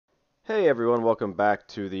Hey everyone, welcome back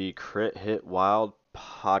to the Crit Hit Wild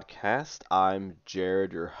podcast. I'm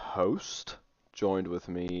Jared, your host. Joined with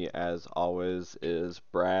me, as always, is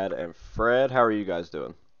Brad and Fred. How are you guys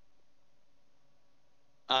doing?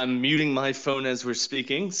 I'm muting my phone as we're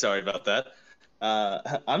speaking. Sorry about that.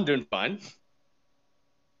 I'm doing fine.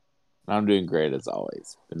 I'm doing great as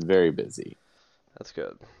always. Been very busy. That's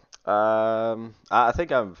good. I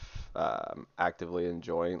think I'm actively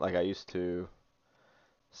enjoying. Like I used to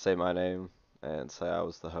say my name and say I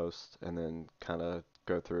was the host, and then kind of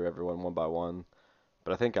go through everyone one by one.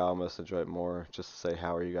 But I think I almost enjoy it more just to say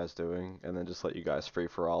how are you guys doing, and then just let you guys free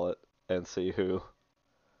for all it and see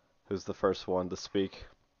who's the first one to speak.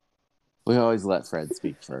 We always let Fred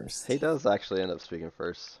speak He first. does actually end up speaking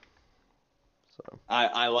first. So.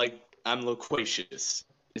 I'm loquacious.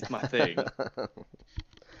 It's my thing.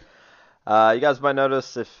 You guys might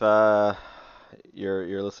notice if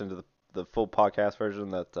you're listening to the full podcast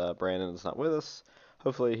version that Brandon is not with us.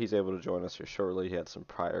 Hopefully he's able to join us here shortly. He had some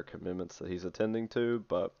prior commitments that he's attending to,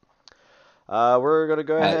 but we're gonna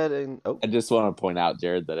go I, ahead and I just want to point out,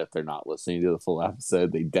 Jared, that if they're not listening to the full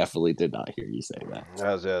episode, they definitely did not hear you say that.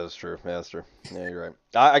 That's true. Yeah, that's true. Yeah, you're right.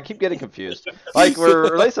 I keep getting confused. Like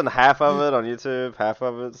we're releasing half of it on YouTube, half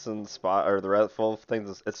of it's in spot or the rest full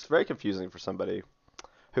things. It's very confusing for somebody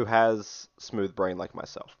who has smooth brain like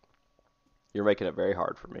myself. You're making it very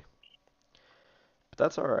hard for me, but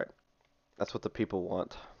that's all right. That's what the people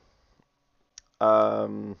want.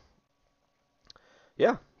 Um,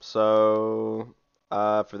 yeah. So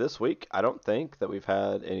for this week, I don't think that we've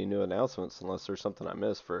had any new announcements unless there's something I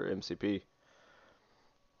missed for MCP.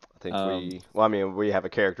 I think Um, well, I mean, we have a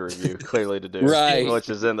character review clearly to do, right. which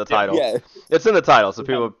is in the Yep. title. Yeah. It's in the title, so Yeah.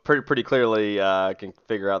 people pretty clearly can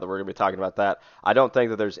figure out that we're going to be talking about that. I don't think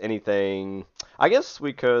that there's anything. I guess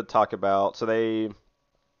we could talk about. So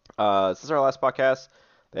since our last podcast,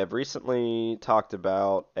 they have recently talked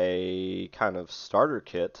about a kind of starter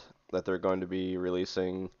kit that they're going to be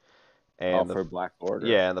releasing, All and for Black Order.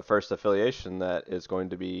 yeah, and the first affiliation that is going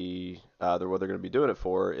to be what they're going to be doing it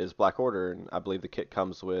for is Black Order, and I believe the kit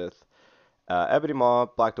comes with Ebony Maw,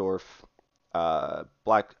 Black Dwarf,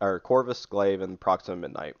 Black or Corvus Glaive, and Proxima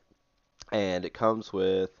Midnight, and it comes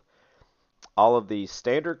with all of the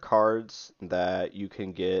standard cards that you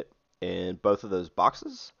can get in both of those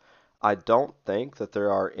boxes. I don't think that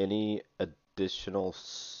there are any additional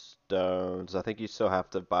stones. I think you still have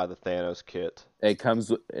to buy the Thanos kit. It comes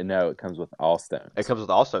with all It stones. comes with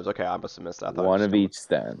all stones. Okay, I must have missed that. I thought it One just of come with. each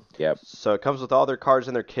stone. Yep. So it comes with all their cards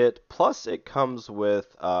in their kit, plus it comes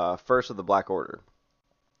with First of the Black Order.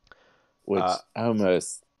 Which Uh,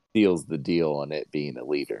 almost seals the deal on it being a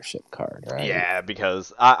leadership card, right? yeah,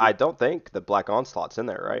 because I don't think the Black Onslaught's in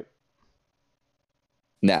there, right?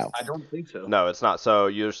 No. I don't think so. No, it's not. So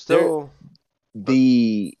you're There still.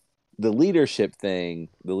 the the leadership thing,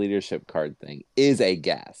 the leadership card thing is a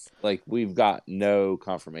guess. Like we've got no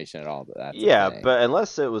confirmation at all that that's a Yeah, thing. but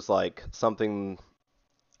unless it was like something,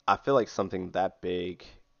 I feel like something that big,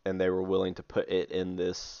 and they were willing to put it in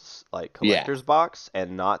this like Yeah. collector's box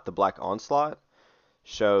and not the Black Onslaught,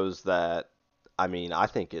 shows that. I mean, I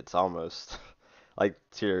think it's almost like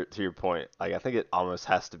to your point. Like I think it almost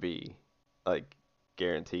has to be like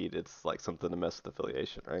guaranteed. It's like something to mess with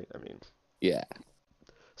affiliation, right? I mean, Yeah.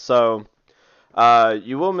 so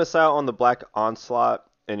you will miss out on the Black Onslaught,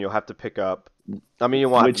 and you'll have to pick up. I mean, you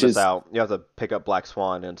won't have to Which miss is out. You have to pick up Black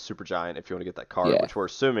Swan and Supergiant if you want to get that card, yeah. which we're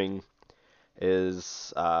assuming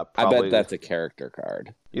is I bet probably. that's a character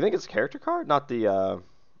card. You think it's a character card, not the.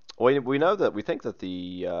 We know that we think that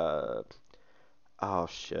the. Oh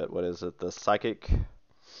shit! What is it? The psychic.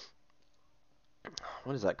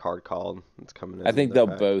 What is that card called? It's coming I in think the they'll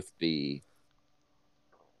pack. both be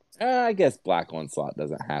I guess Black Onslaught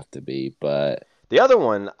doesn't have to be, but The other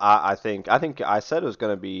one, I think I said it was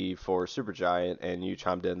going to be for Supergiant, and you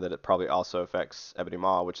chimed in that it probably also affects Ebony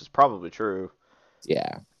Maw, which is probably true.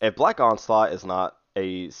 yeah. If Black Onslaught is not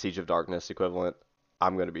a Siege of Darkness equivalent,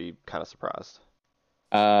 I'm going to be kind of surprised.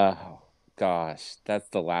 Uh gosh, that's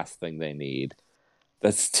the last thing they need.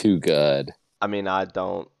 That's too good. I mean, I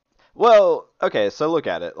don't. Well, okay, so look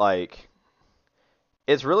at it. Like,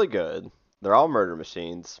 it's really good. They're all murder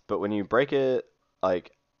machines, but when you break it,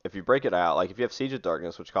 like, if you break it out, like, if you have Siege of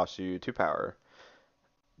Darkness, which costs you 2 power,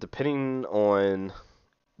 depending on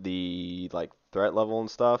the, like, threat level and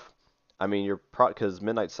stuff, I mean, because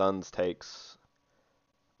Midnight Suns takes.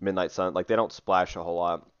 Midnight Sun, like, they don't splash a whole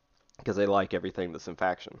lot because they like everything that's in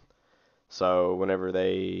faction. So whenever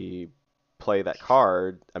they play that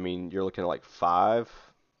card, I mean, you're looking at like 5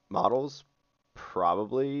 models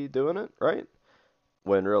probably doing it, right?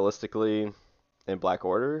 When realistically, in Black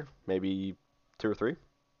Order, maybe 2 or 3.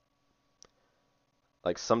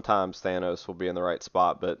 Like sometimes Thanos will be in the right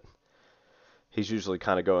spot, but he's usually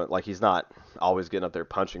kind of going like he's not always getting up there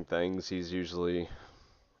punching things. He's usually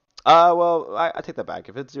well, I take that back.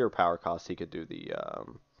 If it's 0 power cost, he could do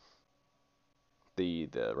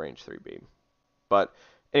the range 3 beam. But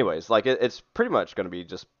anyways, like it's pretty much going to be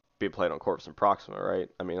just be played on Corpse and Proxima, right?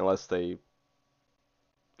 I mean, unless they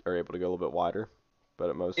are able to go a little bit wider, but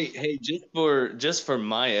at most. Hey, just for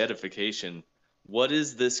my edification, what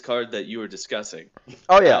is this card that you were discussing?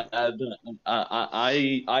 Oh yeah,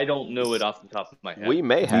 I don't know it off the top of my head. we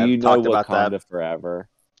may Do have you know talked about that, Wakanda Forever?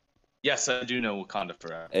 Yes, I do know Wakanda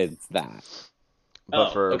Forever. It's that.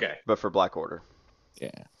 but Okay. for Black Order. Yeah.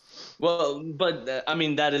 Well, but I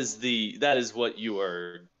mean that is what you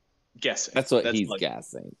are guessing. That's what he's like,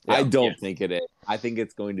 guessing. Yeah. I don't think it is. I think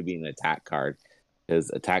it's going to be an attack card because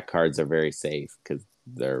attack cards are very safe because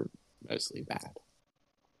they're mostly bad.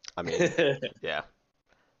 I mean, yeah,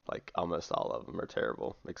 like almost all of them are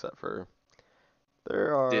terrible, except for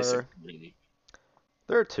there are Disagree.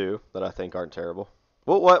 there are two that I think aren't terrible.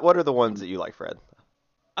 What are the ones that you like, Fred?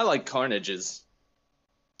 I like Carnage's.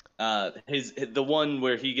 The one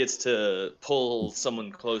where he gets to pull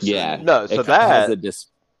someone closer. Yeah. No, so it that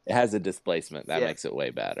has a displacement that Yeah. makes it way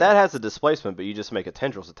better. that has a displacement, but you just make a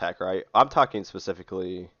tendrils attack, right? I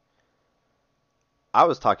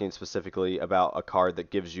was talking specifically about a card that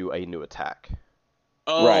gives you a new attack.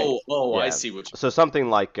 Oh, Right. I Yeah. see what you. So something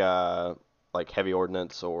like heavy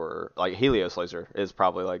ordnance or like Helios laser is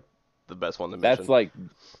probably like the best one to mention. That's like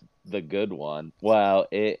the good one. Well,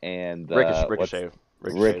 it and the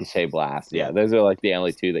Ricochet Blast. Yeah, Yeah. those are like the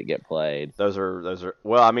only two that get played. Those are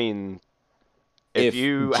well, I mean, if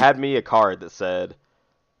you G- had me a card that said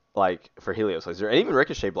like for Helios laser, and even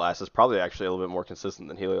Ricochet Blast is probably actually a little bit more consistent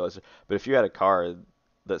than Helios laser. But if you had a card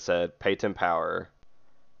that said pay 10 power,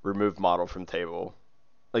 remove model from table,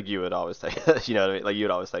 like you would always take it. You know what I mean? Like you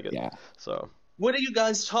would always take it. Yeah. So What are you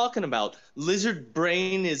guys talking about? Lizard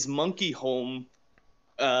Brain is Monkey Home.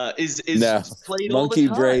 Is No. played all Monkey the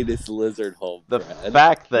time. Braid is Lizard Home. the Fred.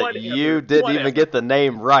 fact that Whatever, you didn't even whatever. get the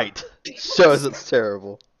name right shows it's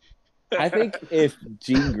terrible. I think if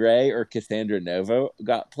Jean Grey or Cassandra Nova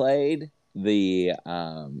got played, the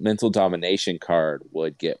mental domination card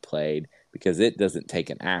would get played because it doesn't take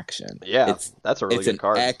an action. Yeah, that's a really It's good an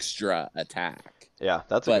card. extra attack. Yeah,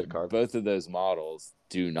 that's a But good card. both of those models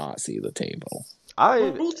do not see the table.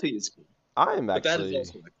 Cruelty is good, I am but that is actually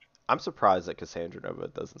also like, I'm surprised that Cassandra Nova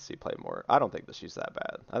doesn't see play more. I don't think that she's that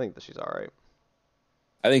bad. I think that she's all right.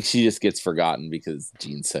 I think she just gets forgotten because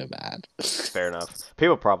Jean's so bad. Fair enough.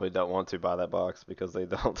 People probably don't want to buy that box because they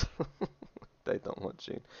don't they don't want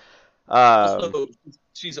Gene. also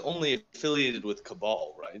she's only affiliated with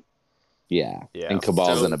Cabal, right? Yeah. Yeah. And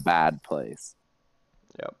Cabal's So- in a bad place.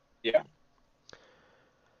 Yeah.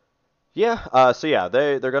 Yeah. So yeah,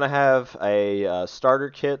 they're gonna have a starter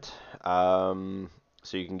kit.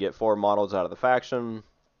 So you can get 4 models out of the faction.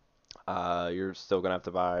 You're still gonna have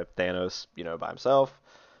to buy Thanos, by himself.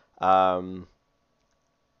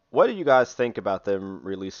 What do you guys think about them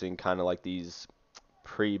releasing kind of like these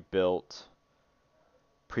pre-built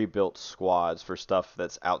squads for stuff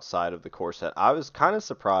that's outside of the core set? I was kind of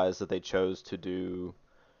surprised that they chose to do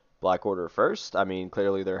Black Order first. I mean,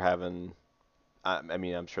 clearly they're having. I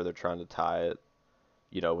mean, I'm sure they're trying to tie it,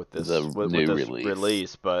 with this with new this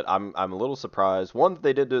release. But I'm a little surprised. One, that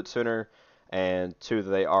they did do it sooner, and two, that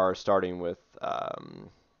they are starting with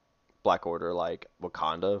Black Order. Like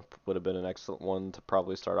Wakanda would have been an excellent one to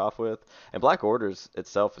probably start off with. And Black Orders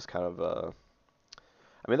itself is kind of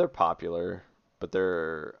I mean, they're popular, but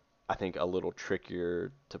they're, I think, a little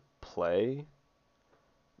trickier to play.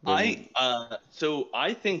 So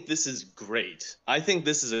I think this is great. I think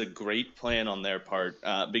this is a great plan on their part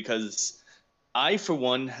because I, for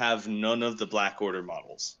one, have none of the Black Order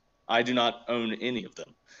models. I do not own any of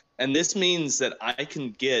them, and this means that I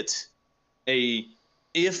can get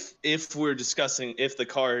if we're discussing if the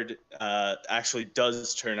card actually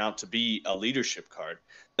does turn out to be a leadership card,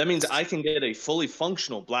 that means I can get a fully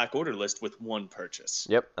functional Black Order list with one purchase.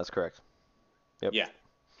 Yep, that's correct. Yep. Yeah.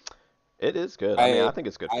 It is good. I mean, I think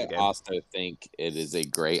it's good for I the game. also think it is a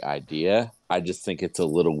great idea. I just think it's a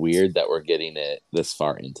little weird that we're getting it this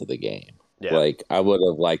far into the game. Yeah. Like, I would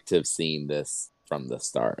have liked to have seen this from the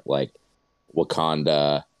start. Like,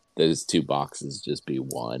 Wakanda, those 2 boxes just be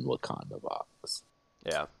one Wakanda box.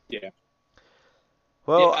 Yeah. Yeah.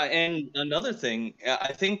 Well, yeah, and another thing,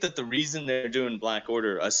 I think that the reason they're doing Black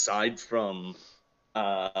Order, aside from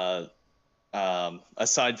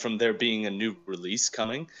there being a new release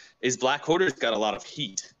coming, is Black Order's got a lot of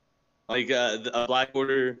heat. Like Black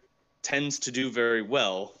Order tends to do very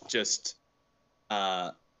well, just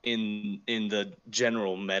in the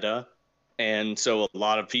general meta, and so a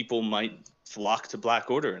lot of people might flock to Black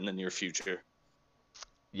Order in the near future.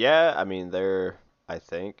 Yeah, I mean, I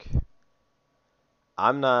think,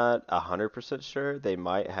 I'm not 100% sure. They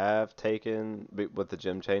might have taken, with the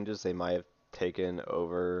gym changes, they might have taken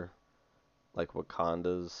over, like,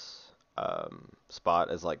 Wakanda's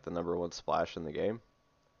spot as, like, the number one splash in the game.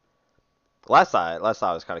 Last I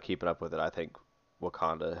was kind of keeping up with it, I think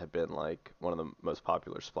Wakanda had been like one of the most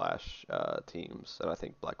popular Splash teams, and I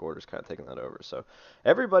think Black Order's kind of taken that over. So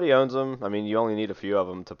everybody owns them. I mean, you only need a few of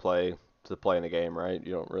them to play in a game, right?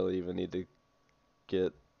 You don't really even need to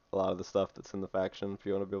get a lot of the stuff that's in the faction if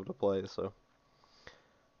you want to be able to play. So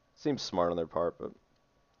seems smart on their part, but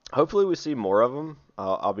hopefully we see more of them.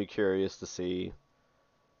 I'll be curious to see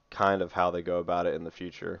kind of how they go about it in the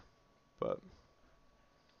future, but.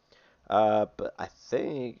 But I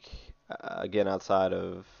think, again, outside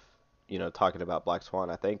of, talking about Black Swan,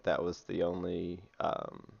 I think that was the only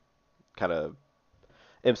kind of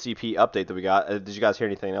MCP update that we got. Did you guys hear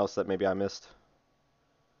anything else that maybe I missed?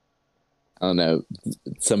 I don't know.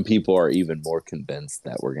 Some people are even more convinced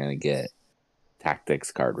that we're going to get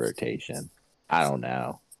tactics card rotation. I don't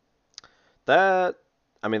know. That,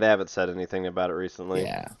 I mean, they haven't said anything about it recently,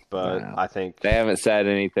 Yeah, but no. I think They haven't said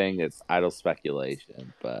anything. It's idle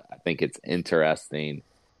speculation, but I think it's interesting.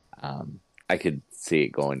 I could see it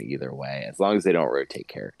going either way as long as they don't rotate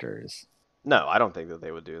characters. no, I don't think that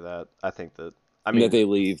they would do that. I think that, I And that mean,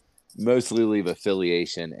 they mostly leave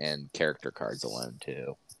affiliation and character cards alone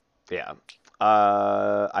too. yeah,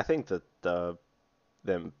 I think that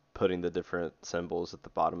them putting the different symbols at the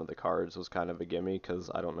bottom of the cards was kind of a gimme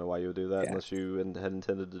because I don't know why you would do that Yeah. unless you had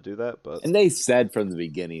intended to do that. But And they said from the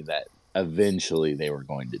beginning that eventually they were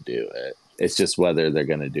going to do it. It's just whether they're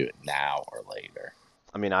going to do it now or later.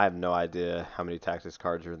 I mean, I have no idea how many tactics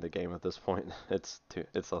cards are in the game at this point. It's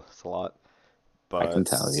a lot. I can But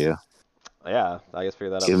tell you. yeah, I guess figure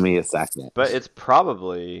that out. Give me a second. But it's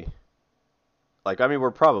probably like, I mean,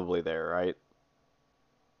 we're probably there, right?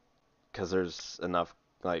 Because there's enough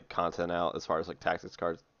like content out as far as like tactics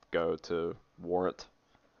cards go to warrant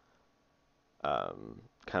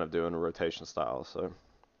kind of doing a rotation style. So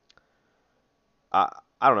I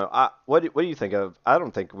don't know. What do you think of? I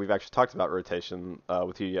don't think we've actually talked about rotation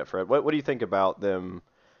with you yet, Fred. What do you think about them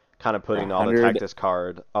kind of putting all the 100, tactics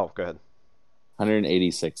card? Oh, go ahead.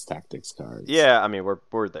 186 tactics cards. Yeah, I mean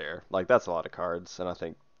we're there. Like that's a lot of cards, and I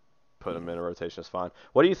think put them in a rotation is fine.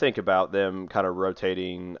 What do you think about them kind of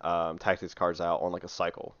rotating tactics cards out on like a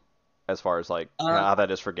cycle, as far as like Uh, how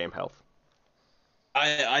that is for game health?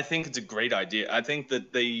 I think it's a great idea. I think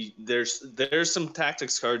that there's some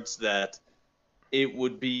tactics cards that it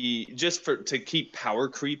would be just for to keep power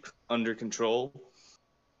creep under control,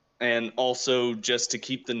 and also just to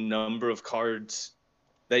keep the number of cards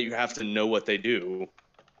that you have to know what they do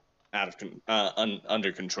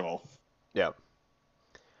under control. Yeah,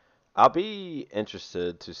 I'll be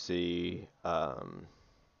interested to see. I'll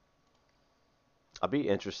be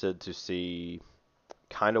interested to see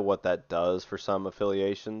kind of what that does for some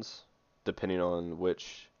affiliations, depending on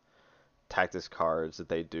which tactics cards that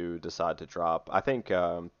they do decide to drop. I think,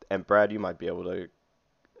 and Brad, you might be able to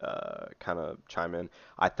kind of chime in.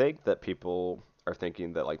 I think that people are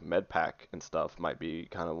thinking that like MedPack and stuff might be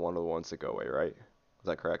kind of one of the ones that go away, right? Is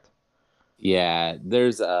that correct? Yeah,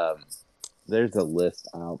 there's a list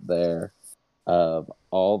out there of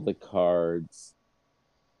all the cards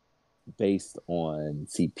based on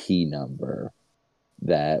CP number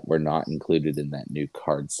that were not included in that new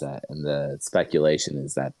card set, and the speculation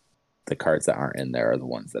is that the cards that aren't in there are the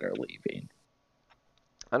ones that are leaving.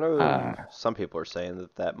 I know some people are saying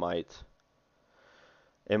that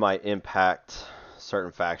it might impact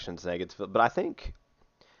certain factions negatively, but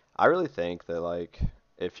I really think that like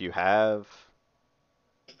if you have,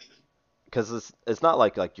 because it's not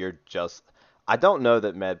like you're just, I don't know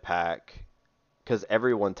that MedPack, because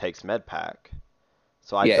everyone takes MedPack,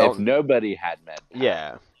 so I Yeah, if don't. nobody had med pack,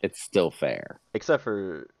 Yeah, it's still fair. except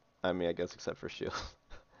for, I mean, I guess except for Shield.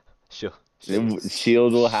 Shield,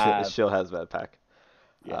 Shield will have Shield has MedPack.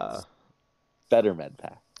 yes better med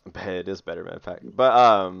pack, It is better MedPack, but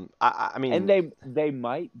I and mean, they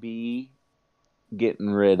might be getting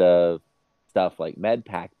rid of stuff like med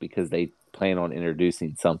pack because they plan on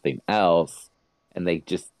introducing something else, and they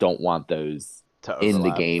just don't want those to in the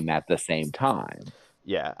overlap. game at the same time.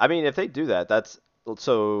 Yeah, I mean, if they do that, that's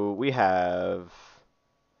so we have.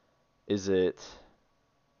 Is it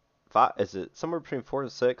five? Is it somewhere between 4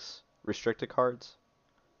 and 6 restricted cards?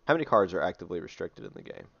 How many cards are actively restricted in the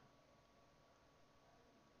game?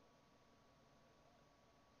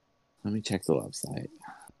 Let me check the website.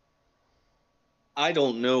 I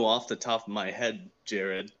don't know off the top of my head,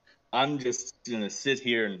 Jared. I'm just gonna sit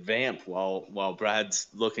here and vamp while Brad's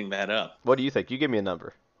looking that up. What do you think? You give me a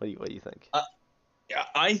number. What do you think? Yeah,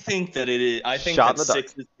 I think that it is. I think Shot in that the dark.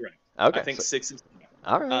 6 is correct. I Okay. think 6 is correct.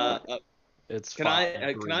 All right. All right. It's Can 5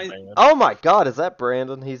 I? Can I? reband. Oh my God, is that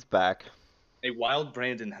Brandon? He's back. A wild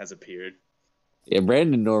Brandon has appeared. Yeah,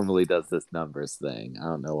 Brandon normally does this numbers thing. I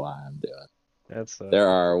don't know why I'm doing. That's There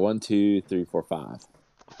are 1, 2, 3, 4, 5.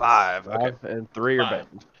 5. Okay. 5 and 3 are 5.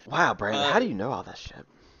 banned. Wow, Brandon, how do you know all that shit?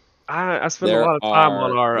 I spend a There lot of time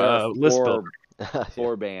on are our list builder.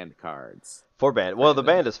 four band cards. 4 band. Well, the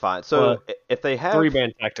band is fine. So Well, if they have 3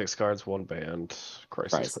 band tactics cards, 1 band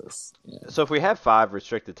crisis. Prices. Yeah. so if we have 5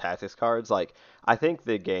 restricted tactics cards, like I think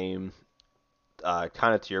the game, kind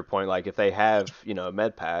of to your point, like if they have a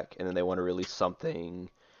med pack and then they want to release something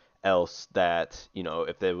else that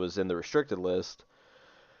if it was in the restricted list,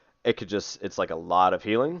 it's like a lot of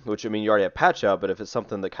healing, which I mean you already have patch up, but if it's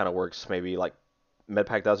something that kind of works maybe like med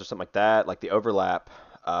pack does or something like that, like the overlap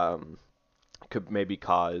could maybe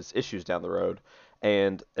cause issues down the road.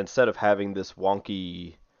 And instead of having this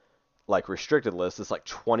wonky like restricted list, it's like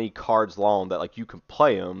 20 cards long that like you can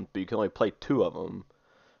play them, but you can only play 2 of them.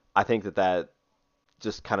 I think that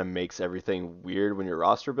just kind of makes everything weird when you're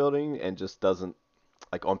roster building and just doesn't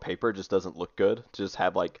like on paper it just doesn't look good to just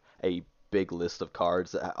have like a big list of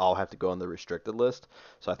cards that all have to go on the restricted list.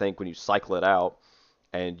 So I think when you cycle it out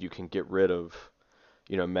and you can get rid of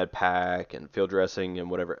med pack and field dressing and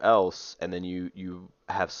whatever else, and then you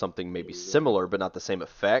have something maybe similar but not the same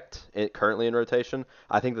effect currently in rotation,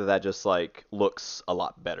 I think that just like looks a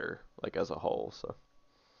lot better like as a whole. So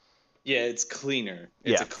Yeah, it's cleaner.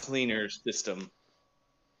 It's Yeah. a cleaner system.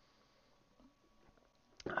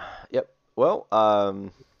 Yep.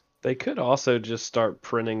 Well, They could also just start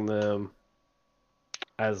printing them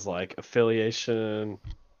as like affiliation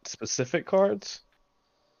specific cards.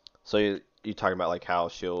 so you talking about like how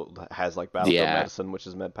Shield has like Battlefield Yeah. Medicine, which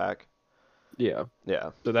is med pack? Yeah.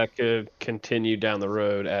 Yeah. So that could continue down the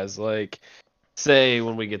road as like, say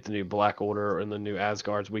when we get the new Black Order and the new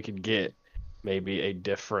Asgards, we could get maybe a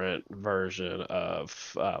different version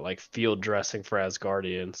of like field dressing for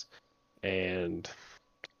Asgardians and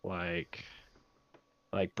like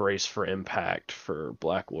brace for impact for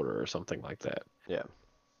Black Order or something like that. Yeah.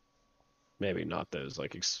 Maybe not those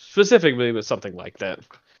like specifically, but something like that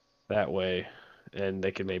way, and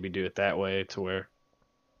they could maybe do it that way to where.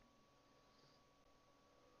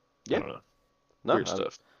 Yeah. I don't know. No, Weird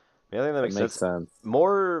stuff. I think that That makes sense. sense.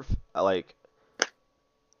 More like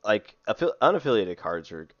unaffiliated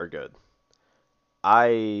cards are good.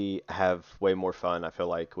 I have way more fun, I feel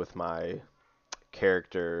like, with my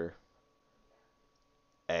character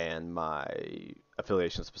and my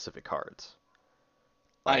affiliation specific cards.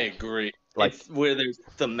 I Like, agree. like- It's where there's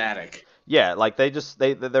thematic. yeah, like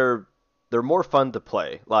they're more fun to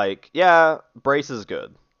play. Like, yeah, Brace is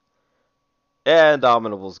good. Yeah,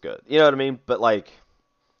 Indomitable's good. You know what I mean? But like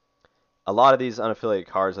a lot of these unaffiliated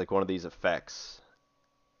cards, like one of these effects,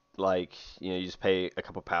 like, you just pay a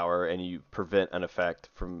couple power and you prevent an effect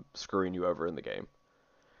from screwing you over in the game.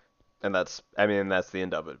 And that's the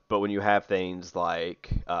end of it. But when you have things like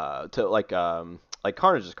like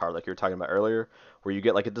Carnage's card, like you were talking about earlier, where you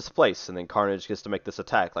get like a displace and then Carnage gets to make this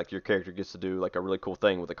attack, like your character gets to do like a really cool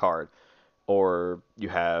thing with a card, or you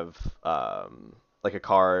have like a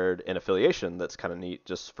card in affiliation that's kind of neat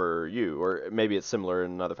just for you, or maybe it's similar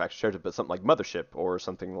in another faction narrative, but something like Mothership or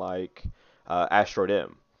something like Asteroid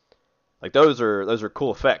M. Like those are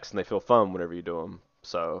cool effects and they feel fun whenever you do them.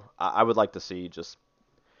 So I would like to see just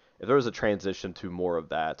if there was a transition to more of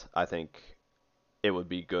that, I think it would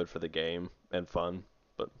be good for the game and fun.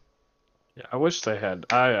 But Yeah, I wish they had.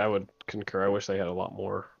 I would concur. I wish they had a lot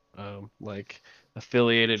more like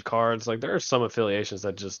affiliated cards. Like there are some affiliations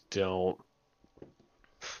that just don't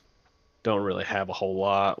really have a whole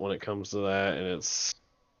lot when it comes to that, and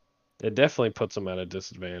it definitely puts them at a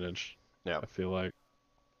disadvantage. Yeah. I feel like.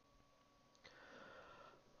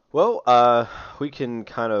 well, we can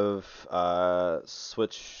kind of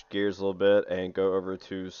switch gears a little bit and go over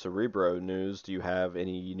to Cerebro news. Do you have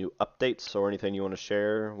any new updates or anything you want to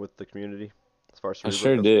share with the community as far as I Cerebro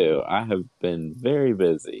sure goes? do. I have been very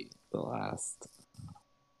busy the last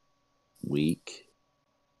week.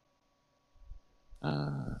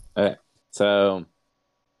 Okay. So,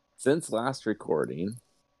 since last recording,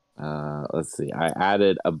 let's see, I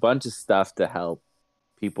added a bunch of stuff to help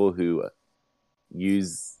people who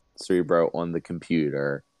use Cerebro on the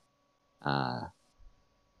computer have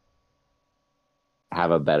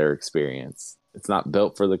a better experience. It's not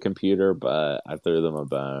built for the computer, but I threw them a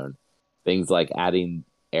bone. Things like adding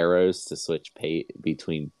arrows to switch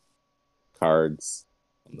between cards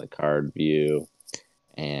on the card view,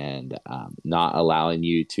 and not allowing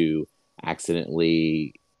you to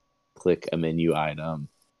accidentally click a menu item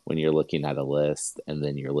when you're looking at a list and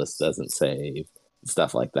then your list doesn't save,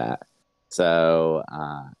 stuff like that. So,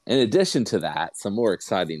 in addition to that, some more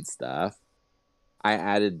exciting stuff. I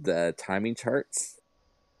added the timing charts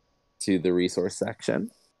to the resource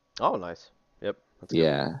section. Oh, nice. Yep. That's good.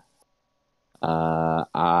 Yeah.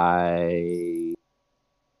 I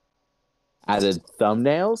added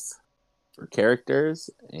thumbnails for characters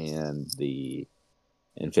and the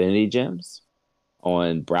Infinity Gems.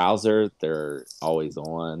 On browser, they're always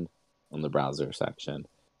on the browser section.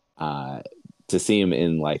 To see them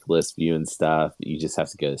in like list view and stuff, you just have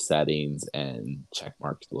to go to settings and check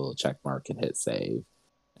mark the little check mark and hit save.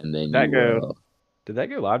 And then That you go- will. Did that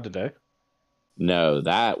go live today? No,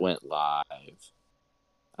 that went live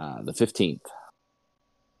the 15th.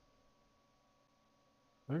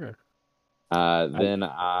 Okay. Then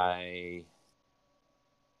I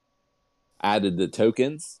added the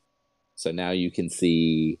tokens. So now you can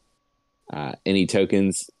see any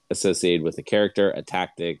tokens associated with a character, a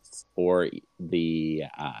tactics, or the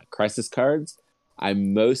crisis cards. I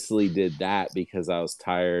mostly did that because I was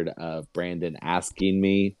tired of Brandon asking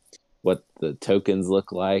me what the tokens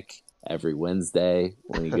look like every Wednesday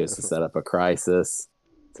when he goes to set up a crisis.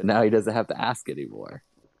 So now he doesn't have to ask anymore.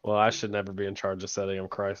 Well, I should never be in charge of setting up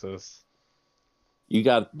Crisis. You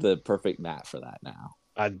got the perfect mat for that now.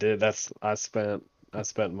 I did. I spent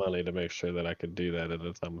money to make sure that I could do that at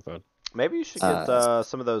a time of phone. Maybe you should get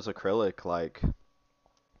some of those acrylic, like,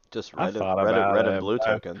 just I red thought and about it, blue but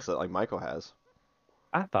tokens that, like, Michael has.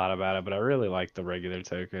 I thought about it, but I really like the regular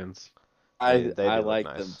tokens. They I do look like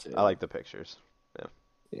nice. them too. I like the pictures.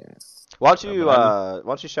 Yeah. Why don't you but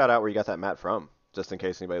why don't you shout out where you got that mat from, just in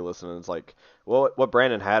case anybody listening is like, well, what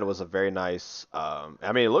Brandon had was a very nice. I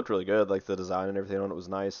mean, it looked really good. Like the design and everything on it was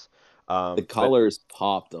nice. The But colors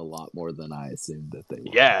popped a lot more than I assumed that they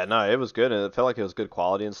would. yeah, no, it was good, and it felt like it was good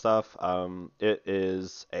quality and stuff. It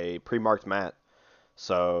is a pre-marked mat,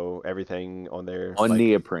 so everything on there, On like,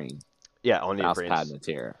 neoprene, yeah, on mouse neoprene. pad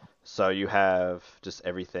material. So you have just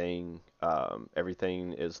everything.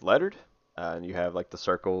 Everything is lettered, and you have like the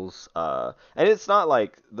circles. And it's not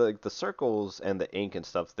like the circles and the ink and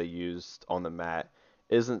stuff they used on the mat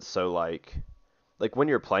isn't so like when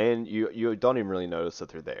you're playing, you don't even really notice that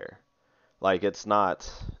they're there. Like it's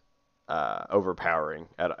not overpowering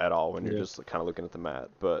at all when you're Yeah. just kind of looking at the mat.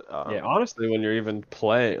 But Yeah, honestly, when you're even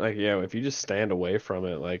playing, like, if you just stand away from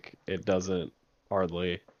it, like, it doesn't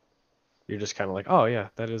hardly. You're just kind of like, oh yeah,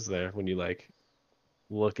 that is there. When you like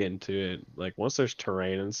look into it, like once there's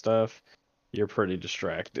terrain and stuff, you're pretty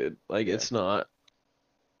distracted. Like Yeah. it's not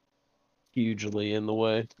hugely in the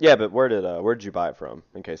way. yeah, but where did you buy it from?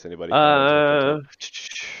 In case anybody kinda looked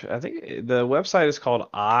into it. I think the website is called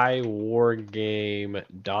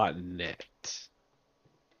iwargame.net.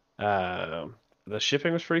 The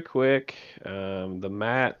shipping was pretty quick. The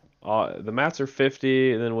mats are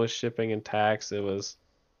 50, and then with shipping and tax, it was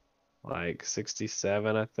like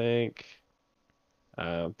 67, I think.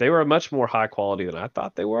 They were much more high quality than I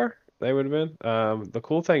thought they would have been. The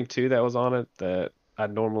cool thing too that was on it that I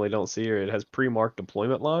normally don't see here, it has pre-marked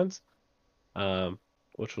deployment lines,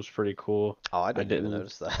 which was pretty cool. Oh, I didn't even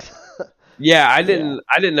notice that. Yeah, I didn't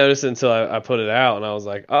notice it until I put it out, and I was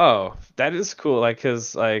like, oh, that is cool. Like,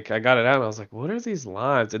 cause like I got it out, and I was like, what are these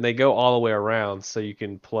lines? And they go all the way around, so you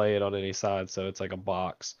can play it on any side. So it's like a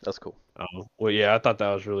box. That's cool. Well, yeah, I thought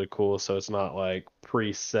that was really cool. So it's not like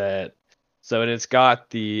preset. So and it's got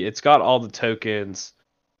all the tokens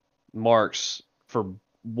marks for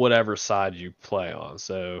whatever side you play on.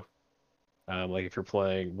 So, like if you're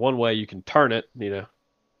playing one way, you can turn it,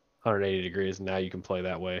 180 degrees, and now you can play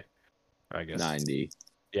that way. Or I guess 90.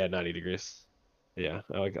 Yeah, 90 degrees. Yeah,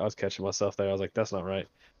 I was catching myself there. I was like, that's not right.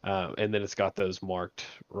 And then it's got those marked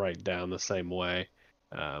right down the same way.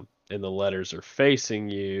 And the letters are facing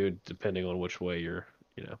you depending on which way you're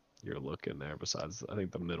looking there. Besides, I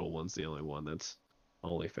think the middle one's the only one that's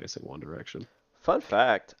only facing one direction. Fun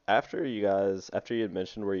fact, after you had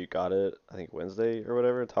mentioned where you got it, I think Wednesday or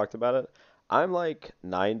whatever, and talked about it, I'm like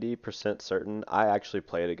 90% certain I actually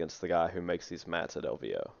played against the guy who makes these mats at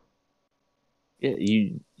LVO. Yeah,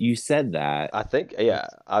 you said that. I think, yeah,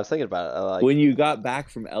 I was thinking about it. Like, when you got back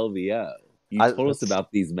from LVO, you told us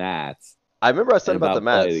about these mats. I remember I said about the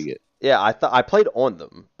mats. playing it. Yeah, I thought I played on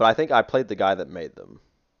them, but I think I played the guy that made them.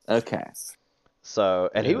 Okay. So,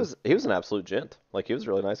 and Yeah. he was an absolute gent. Like, he was a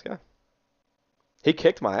really nice guy. He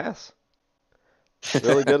kicked my ass.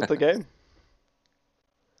 Really good at the game.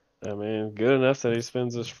 I mean, good enough that he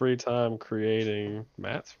spends his free time creating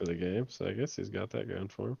mats for the game. So I guess he's got that going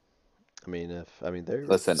for him. They're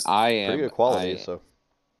Listen, pretty good quality. So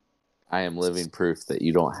I am living proof that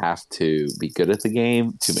you don't have to be good at the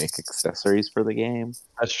game to make accessories for the game.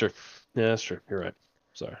 That's true. Yeah, that's true. You're right.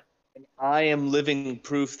 Sorry. I am living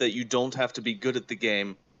proof that you don't have to be good at the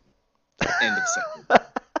game. End of sentence.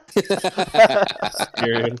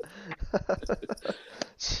 Period.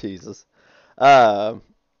 Jesus. Okay.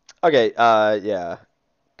 Yeah.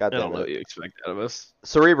 God I damn don't know what it. you expect out of us.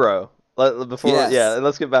 Cerebro. Yes.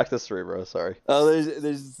 Let's get back to Cerebro. Sorry. Oh, there's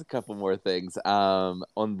just a couple more things.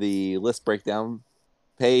 On the list breakdown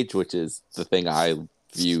page, which is the thing I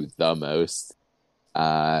view the most,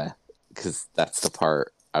 because that's the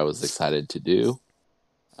part I was excited to do,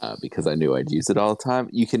 because I knew I'd use it all the time.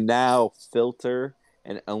 You can now filter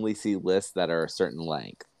and only see lists that are a certain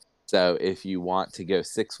length. So if you want to go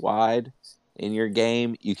 6 wide in your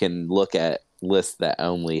game, you can look at lists that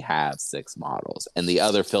only have 6 models, and the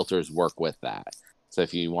other filters work with that. So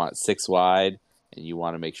if you want 6 wide and you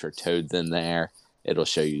want to make sure Toad's in there, it'll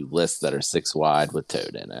show you lists that are 6 wide with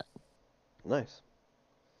Toad in it. Nice.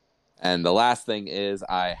 And the last thing is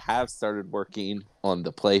I have started working on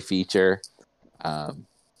the play feature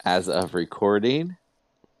as of recording.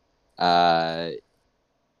 In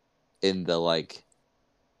the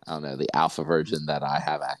the alpha version that I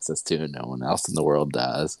have access to and no one else in the world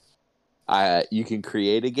does. You can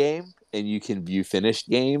create a game and you can view finished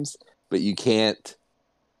games, but you can't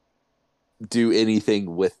do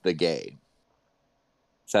anything with the game.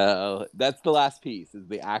 So that's the last piece, is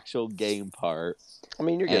the actual game part. I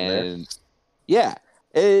mean, you're getting there. Yeah,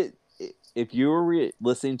 if you were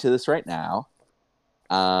listening to this right now,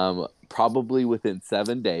 probably within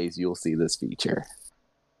 7 days you'll see this feature.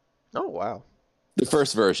 Oh wow. The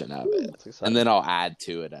first version of it. That's exciting. And then I'll add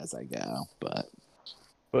to it as I go. But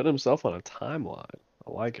Putting himself on a timeline.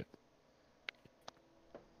 I like it.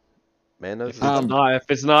 Man, If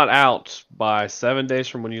it's not out by 7 days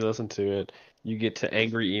from when you listen to it, you get to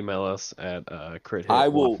angry email us at crit hit.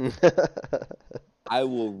 I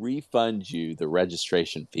will refund you the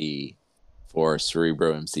registration fee for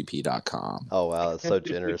cerebromcp.com. Oh wow, that's so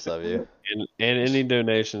generous of you. And any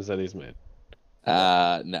donations that he's made.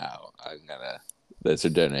 No, those are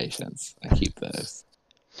donations. I keep those.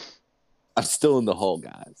 I'm still in the hole,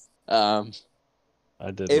 guys.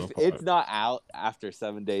 I did. If it's not out after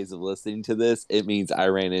 7 days of listening to this, it means I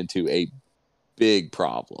ran into a big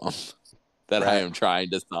problem that I am trying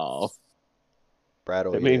to solve. Brad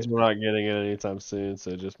will it means we're not getting it anytime soon,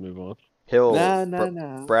 so just move on.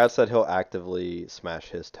 No. Brad said he'll actively smash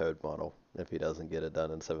his Toad model if he doesn't get it done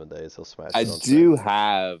in 7 days. He'll smash it. I on do stream.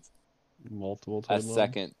 have multiple a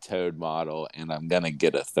second Toad model, and I'm gonna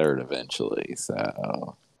get a third eventually.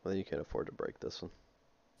 So well, you can't afford to break this one.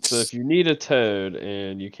 So if you need a Toad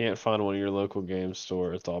and you can't find one in your local game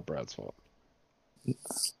store, it's all Brad's fault.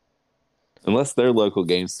 Unless their local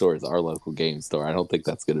game store is our local game store, I don't think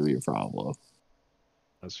that's going to be a problem.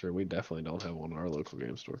 That's true. We definitely don't have one in our local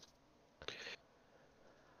game store.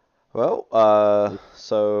 Well,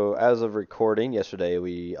 so as of recording, yesterday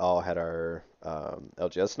we all had our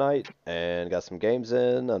LGS night and got some games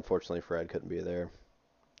in. Unfortunately, Fred couldn't be there.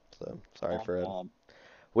 So, sorry, Fred.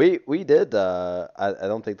 We did, I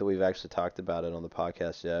don't think that we've actually talked about it on the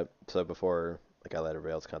podcast yet. So before I let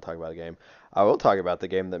everybody else kind of talk about a game, I will talk about the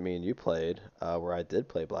game that me and you played, where I did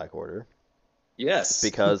play Black Order. Yes.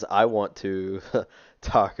 Because I want to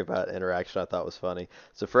talk about interaction I thought was funny.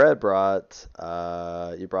 So Fred brought,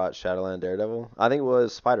 you brought Shadowland Daredevil? I think it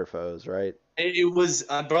was Spider Foes, right?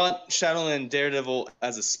 I brought Shadowland Daredevil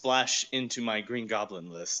as a splash into my Green Goblin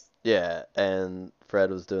list. Yeah, and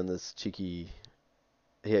Fred was doing this cheeky,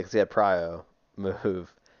 he had Prio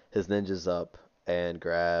move his ninjas up and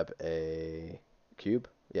grab a cube.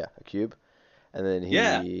 Yeah, a cube. And then he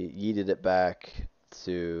yeeted it back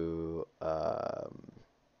to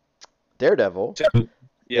Daredevil.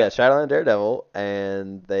 Yeah, Shadowland Daredevil,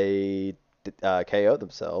 and they KO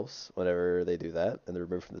themselves whenever they do that, and they're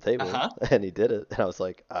removed from the table. And he did it, and I was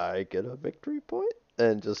like, I get a victory point,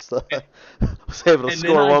 and just was able to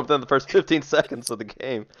score one within the first 15 seconds of the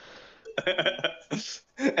game.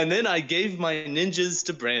 And then I gave my ninjas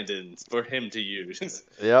to Brandon for him to use.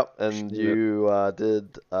 Yep, and you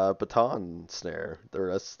did baton snare the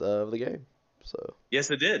rest of the game. So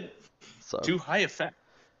yes, I did. So to high effect.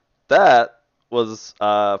 That was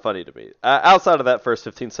funny to me. Outside of that first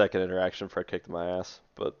 15-second interaction, Fred kicked my ass,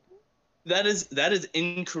 but that is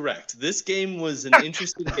incorrect. This game was an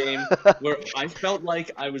interesting game where I felt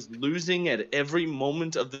like I was losing at every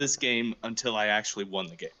moment of this game until I actually won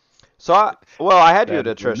the game. So I had you at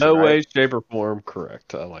attrition. No right? way, shape, or form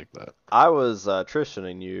correct. I like that. I was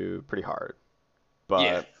attritioning you pretty hard,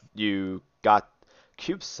 but you got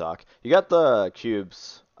cubes suck. You got the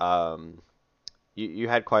cubes. You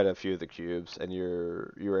had quite a few of the cubes, and you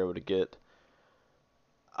were able to get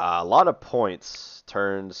a lot of points.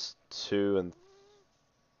 Turns 2 and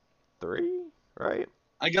 3, right?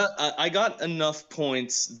 I got enough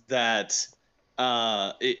points that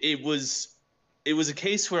it was a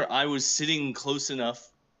case where I was sitting close enough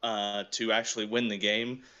to actually win the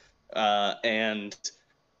game, and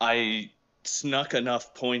I snuck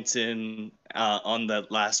enough points in on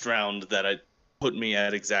that last round that it put me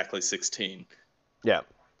at exactly 16. Yeah.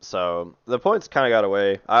 So the points kind of got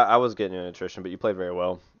away. I was getting an attrition, but you played very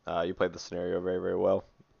well. You played the scenario very, very well,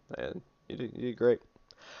 and you did great.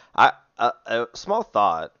 A small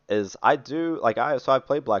thought is I do like I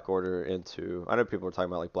played Black Order into. I know people are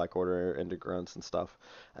talking about like Black Order into grunts and stuff,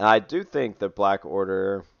 and I do think that Black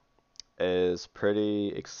Order is pretty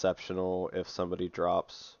exceptional if somebody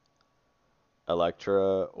drops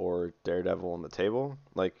Elektra or Daredevil on the table.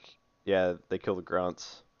 Like, yeah, they kill the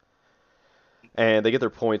grunts and they get their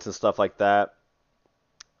points and stuff like that.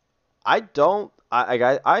 I don't.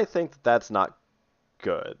 I think that that's not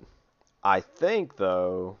good. I think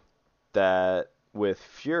though that with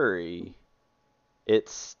Fury,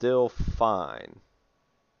 it's still fine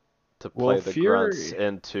to Well, play the grunts Fury.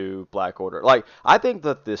 into Black Order. Like, I think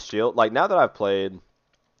that this shield, like now that I've played,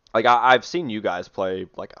 like I've seen you guys play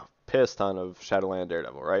like a piss ton of Shadowland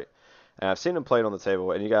Daredevil, right? And I've seen them played on the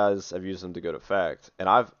table, and you guys have used them to good effect. And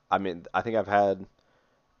I think I've had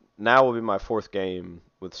now will be my fourth game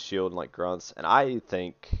with shield and like grunts, and I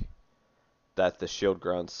think that the shield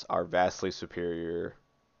grunts are vastly superior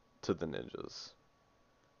to the ninjas,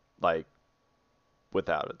 like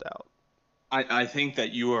without a doubt. I think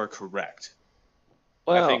that you are correct.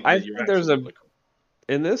 I Well, think I that you're think there's a absolutely correct.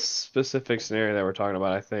 in this specific scenario that we're talking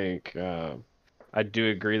about. I think I do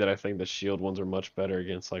agree that I think the shield ones are much better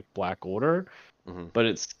against like Black Order, Hmm. but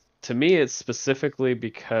it's to me it's specifically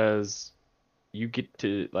because you get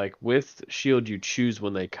to like with shield you choose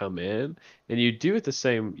when they come in, and you do it the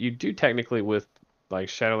same. You do technically with like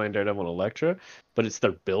Shadowland Daredevil and Elektra, but it's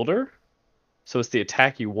their builder. So it's the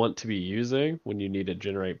attack you want to be using when you need to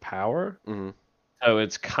generate power. Hmm. So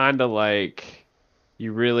it's kind of like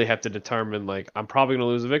you really have to determine like I'm probably going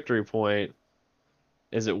to lose a victory point.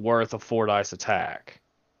 Is it worth a 4 dice attack?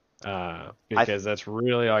 I th- Because that's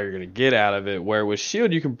really all you're going to get out of it. Where with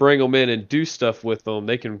Shield, you can bring them in and do stuff with them.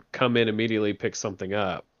 They can come in immediately, pick something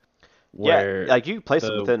up. yeah, Where like you place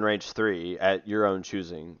them the within range 3 at your own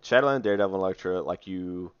choosing. Shadowland, Daredevil, and Elektra, like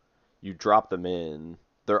you drop them in.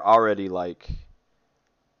 They're already like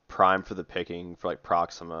prime for the picking for like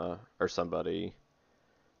Proxima or somebody,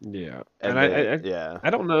 yeah, and and then yeah,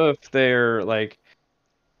 I don't know if they're like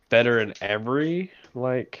better in every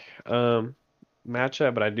like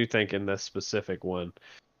matchup, but I do think in this specific one,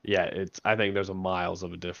 yeah, it's I think there's a miles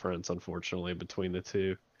of a difference, unfortunately, between the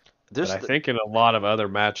two. But there's I think in a lot of other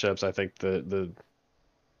matchups, I think the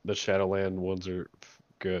Shadowland ones are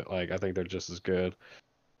good. Like I think they're just as good.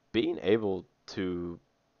 being able to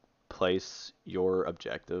place your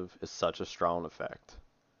objective is such a strong effect.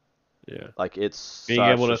 Yeah, Like it's being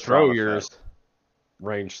able such a to throw strong yours effect.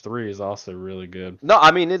 range 3 is also really good. No,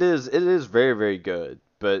 I mean it is very very good,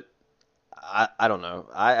 but I don't know.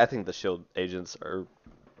 I think the shield agents are,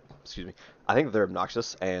 excuse me. I think they're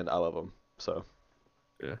obnoxious and I love them. So,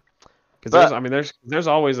 Yeah, because but there's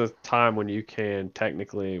always a time when you can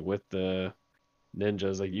technically with the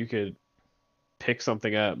ninjas like you could pick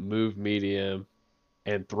something up, move medium,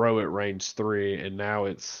 and throw it range 3, and now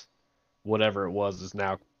it's whatever it was is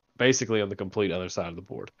now basically on the complete other side of the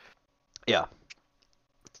board. yeah.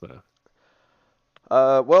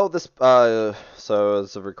 So Well, this so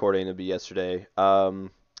as of recording, it'd be yesterday.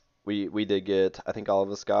 We did get, I think all of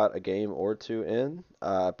us got a game or two in.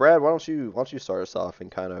 Brad, why don't you start us off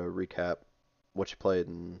and kind of recap what you played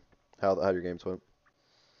and how your games went?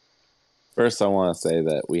 First, I want to say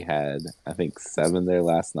that we had, I think, 7 there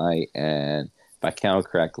last night, and if I count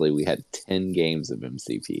correctly, we had 10 games of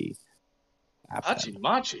MCP. Machi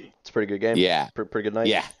Machi. It's a pretty good game. Yeah, Pretty good night.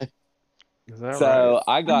 yeah. is that So right?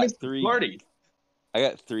 I I got missed the three. party. I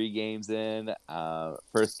got 3 games in.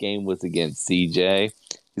 First game was against CJ.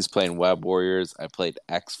 He's playing Web Warriors. I played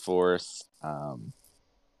X Force.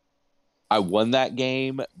 I won that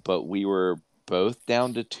game, but we were both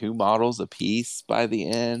down to 2 models apiece by the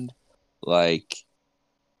end. Like,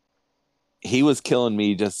 he was killing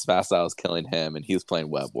me just as fast as I was killing him, and he was playing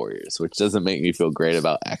Web Warriors, which doesn't make me feel great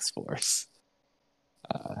about X Force.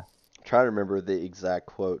 I'm trying to remember the exact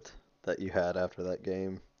quote that you had after that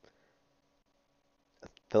game. I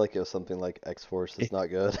feel like it was something like X Force is not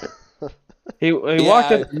good. He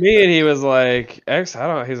walked up to me and he was like, He's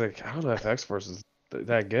like, I don't know if X Force is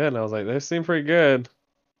that good. And I was like, they seem pretty good.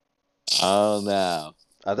 Oh no.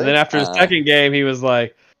 I And then think after his second game, he was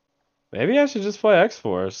like, maybe I should just play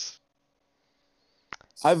X-Force.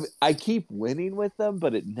 I keep winning with them,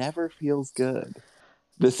 but it never feels good.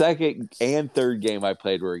 The second and third game I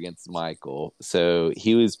played were against Michael. So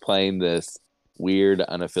he was playing this weird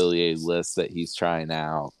unaffiliated list that he's trying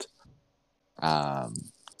out.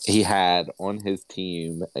 He had on his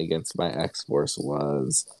team against my X Force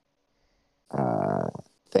was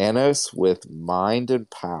Thanos with Mind and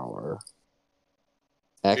Power,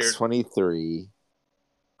 X-23,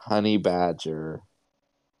 Honey Badger,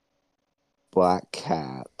 Black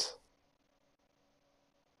Cat,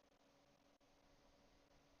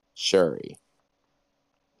 Shuri.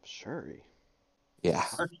 Shuri. Yeah.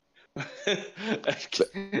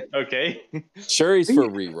 Okay. Shuri's for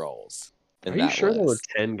rerolls. Are you sure there were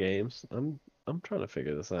 10 games? I'm trying to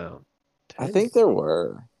figure this out. I think there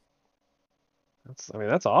were.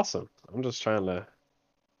 That's awesome. I'm just trying to,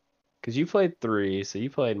 because you played 3, so you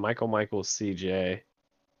played Michael, CJ.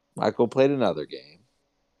 Michael played another game.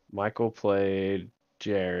 Michael played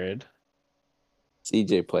Jared.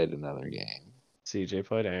 CJ played another game. CJ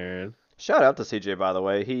played Aaron. Shout out to CJ, by the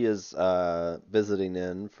way. He is visiting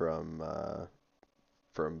in from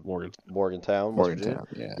Morgantown, West Virginia.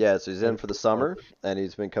 Yeah. Yeah, so he's in for the summer, and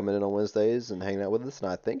he's been coming in on Wednesdays and hanging out with us.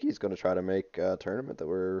 And I think he's going to try to make a tournament that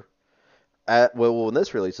we're at. Well, when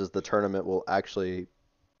this releases, the tournament will actually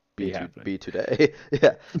be today.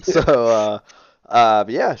 Yeah. So, but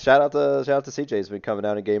yeah, shout out to CJ. He's been coming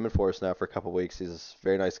down and gaming for us now for a couple weeks. He's a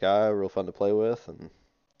very nice guy, real fun to play with, and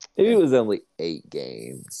maybe it was only 8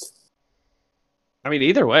 games. I mean,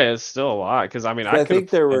 either way, it's still a lot. Because I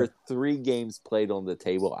think there were 3 games played on the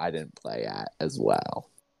table I didn't play at as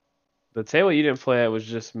well. The table you didn't play at was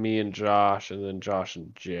just me and Josh, and then Josh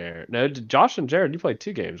and Jared. No, Josh and Jared, you played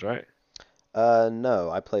 2 games, right?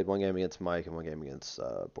 No, I played 1 game against Mike and 1 game against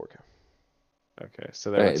Borka. Okay,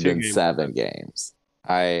 so there were 2 games. 7 games.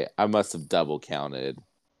 I must have double counted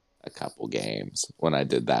a couple games when I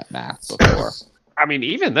did that math before. I mean,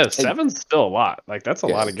 even though 7's still a lot. Like, that's a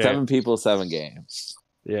lot of games. 7 people, 7 games.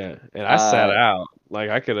 Yeah, and I sat out.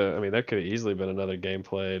 Like, there could have easily been another game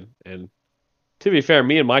played. And to be fair,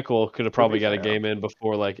 me and Michael could have probably got a game in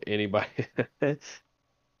before, like, anybody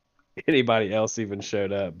else even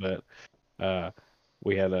showed up. But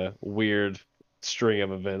we had a weird string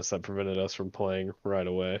of events that prevented us from playing right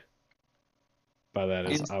away. By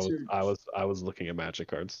that is, I was looking at Magic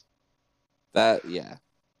cards. Yeah.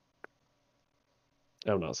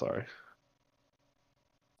 I'm not sorry.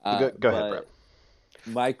 Go ahead, Brett.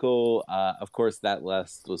 Michael, of course, that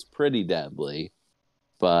list was pretty deadly,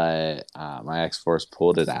 but my X-Force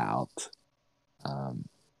pulled it out. I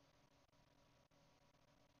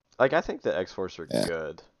think the X-Force are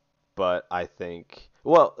good, but I think...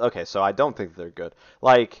 Well, okay, so I don't think they're good.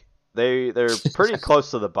 Like, they're pretty close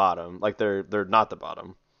to the bottom. Like, they're not the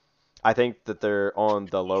bottom. I think that they're on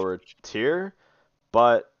the lower tier,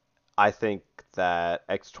 but I think that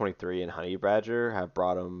X-23 and Honey Badger have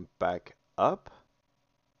brought them back up.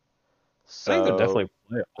 So, I think they're definitely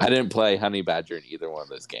playable. I didn't play Honey Badger in either one of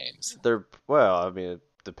those games.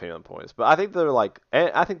 Depending on points, but I think they're I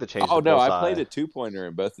think the change. Oh no, I played a 2-pointer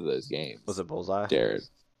in both of those games. Was it Bullseye? Jared.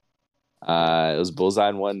 It was Bullseye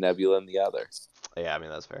in one, Nebula in the other. Yeah, I mean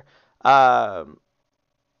that's fair. I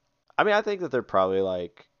think that they're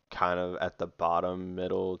probably kind of at the bottom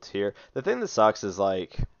middle tier. The thing that sucks is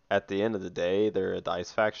at the end of the day, they're a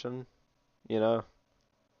dice faction, and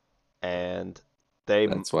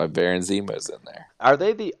that's why Baron Zemo's in there. Are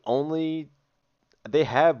they the only? They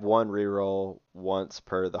have 1 reroll once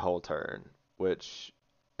per the whole turn, which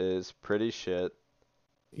is pretty shit.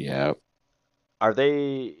 Yep. Are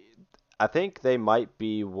they? I think they might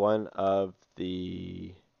be one of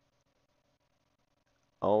the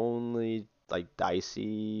only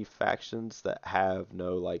dicey factions that have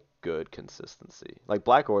no good consistency. Like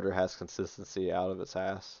Black Order has consistency out of its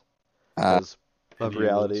ass because of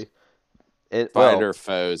reality. Fighter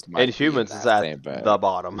foes and humans is at the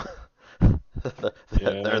bottom.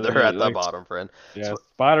 they're at the bottom, friend. Yeah,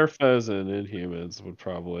 Spider Foes and Inhumans would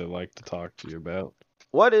probably like to talk to you about.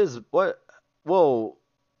 Well, is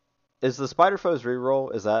the Spider Foes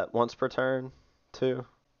reroll? Is that once per turn too?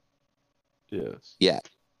 Yes. Yeah.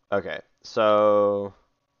 Okay, so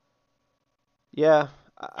yeah,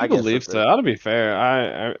 I believe so. To be fair,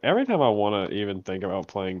 I every time I want to even think about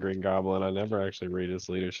playing Green Goblin, I never actually read his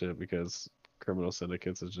leadership because Criminal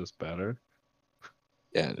Syndicates is just better.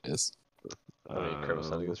 Yeah, it is. Criminal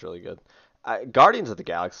Syndicate is really good. Guardians of the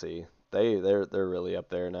Galaxy, they're really up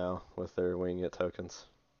there now with their winged tokens.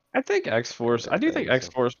 I think X Force. I do think everything. X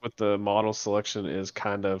So. Force with the model selection is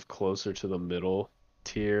kind of closer to the middle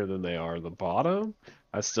tier than they are the bottom.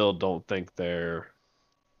 I still don't think they're.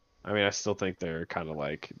 I mean, I still think they're kind of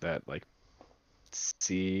like that, like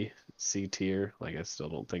C tier. Like, I still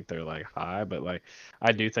don't think they're like high, but like,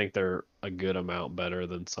 I do think they're a good amount better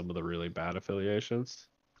than some of the really bad affiliations.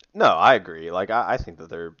 No, I agree. Like I think that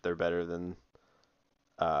they're better than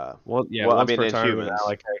Yeah, well, I once mean per turn when Inhumans.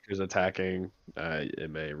 ally character's attacking, it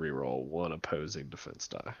may reroll one opposing defense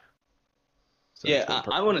die. So it's Yeah, one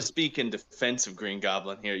per I want to turn. speak in defense of Green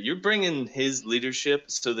Goblin here. You're bringing his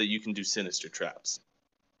leadership so that you can do sinister traps.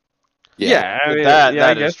 Yeah. Yeah, I mean, That yeah,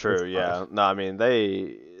 I that is guess that's true. fine. Yeah. No, I mean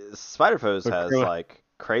they Spider Foes But has like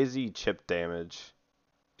crazy chip damage,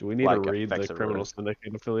 do we need to like read the affects Criminal everywhere.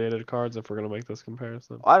 Syndicate affiliated cards if we're gonna make this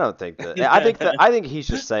comparison? I don't think that. I think he's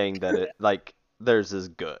just saying that it like theirs is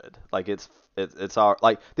good. Like it's all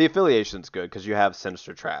like the affiliation's good because you have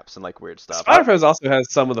sinister traps and like weird stuff. Spider-Foes also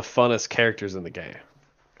has some of the funnest characters in the game.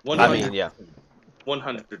 I mean, yeah.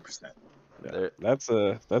 100%. 100%. Yeah, They're-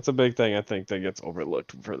 that's a big thing I think that gets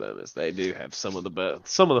overlooked for them is they do have some of the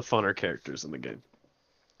some of the funner characters in the game.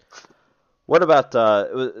 What about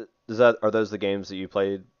is that are those the games that you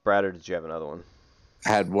played, Brad, or did you have another one? I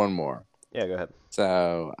had one more. Yeah, go ahead.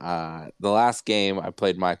 So the last game I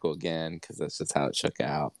played Michael again because that's just how it shook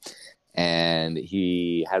out. And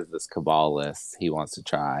he has this Cabal list he wants to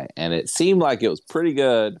try. And it seemed like it was pretty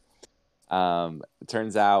good. It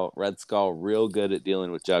turns out Red Skull real good at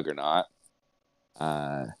dealing with Juggernaut.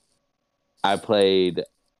 I played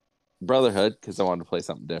Brotherhood because I wanted to play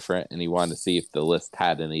something different. And he wanted to see if the list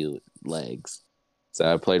had any legs.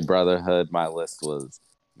 So I played Brotherhood. My list was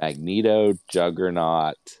Magneto,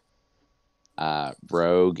 Juggernaut,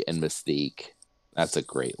 Rogue, and Mystique. That's a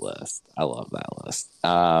great list. I love that list.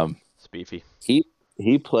 It's beefy.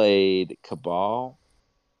 He played Cabal,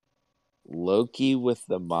 Loki with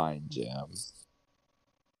the Mind Gem,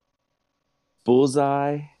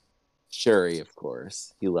 Bullseye, Shuri, of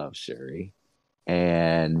course. He loves Shuri,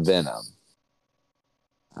 and Venom.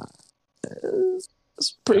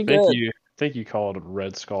 It's pretty good. I think you called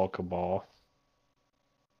Red Skull Cabal.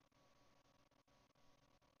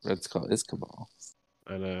 Red Skull is Cabal.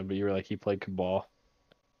 I know, but you were like he played Cabal,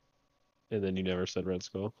 and then you never said Red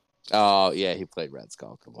Skull. Oh yeah, he played Red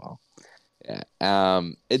Skull Cabal. Yeah.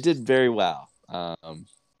 It did very well. It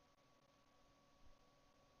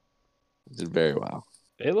did very well.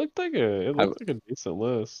 It looked like a decent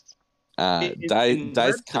list.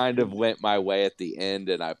 Dice kind of went my way at the end,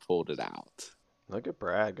 and I pulled it out. Look at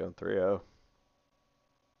Brad going 3-0.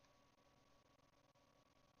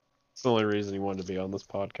 It's the only reason he wanted to be on this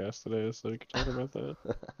podcast today, so he could talk about that.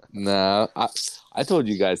 No, I told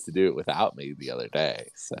you guys to do it without me the other day.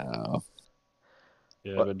 So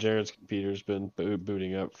Yeah, What? but Jared's computer's been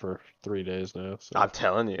booting up for 3 days now. So I'm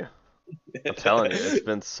telling you, it's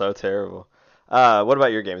been so terrible. What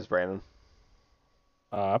about your games, Brandon?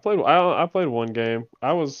 I played one game.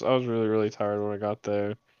 I was really tired when I got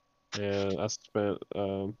there, and I spent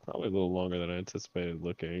probably a little longer than I anticipated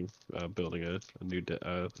building a new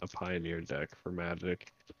a Pioneer deck for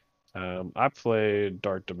Magic. I played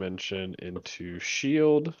Dark Dimension into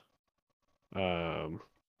Shield,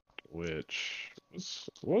 which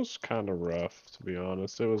was kind of rough, to be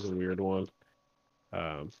honest. It was a weird one,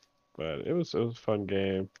 but it was a fun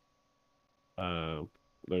game.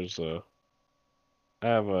 There's a I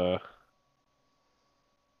have a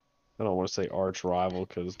I don't want to say arch rival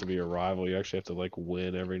because to be a rival you actually have to like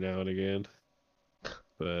win every now and again.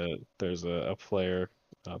 But there's a player,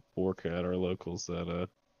 Borka at our locals that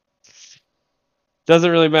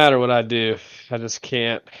doesn't really matter what I do. I just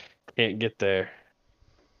can't get there.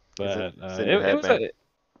 But It's in your it head, was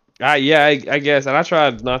man. yeah, I guess, and I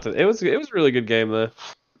tried not to. It was a really good game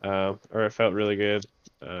though, or it felt really good.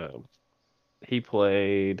 He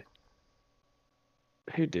played.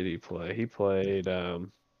 Who did he play? He played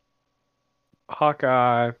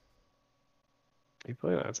Hawkeye. He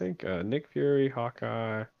played, I think, Nick Fury,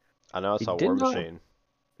 Hawkeye. I know I He saw did War not. Machine.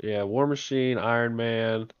 Yeah, War Machine, Iron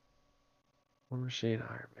Man. War Machine,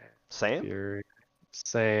 Iron Man, Sam? Fury,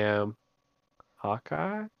 Sam,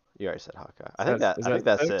 Hawkeye. You already said Hawkeye. Is that I think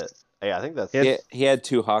that's six? it. Yeah, I think that's he had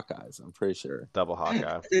two Hawkeyes. I'm pretty sure. double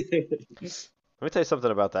Hawkeye. Let me tell you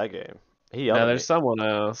something about that game. He yelled No, at me. there's someone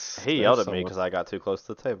else. He There's yelled at me someone. because I got too close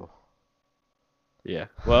to the table. Yeah.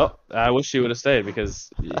 Well, I wish you would have stayed because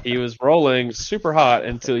he was rolling super hot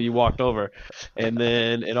until you walked over, and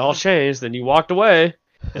then it all changed. Then you walked away,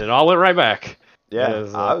 and it all went right back. Yeah,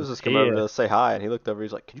 Because, I was just coming over to say hi, and he looked over.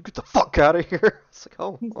 He's like, "Can you get the fuck out of here?" I was like,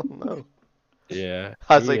 "Oh no." Yeah.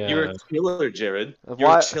 I was He like, You're a chiller, Jared. You're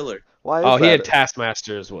a why? chiller. Why is oh, he had that?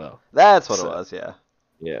 Taskmaster as well. That's what it So was. Yeah.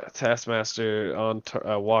 yeah, Taskmaster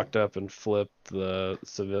walked up and flipped the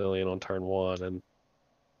civilian on turn 1 and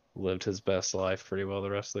lived his best life pretty well the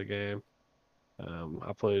rest of the game.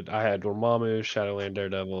 I had Dormammu, Shadowland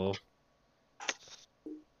Daredevil,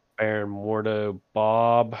 Baron Mordo,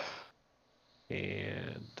 Bob,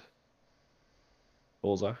 and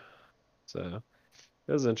Bullseye. So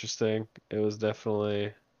it was interesting. It was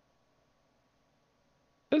definitely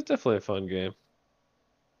a fun game.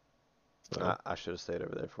 So I should have stayed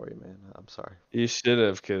over there for you, man. I'm sorry. you should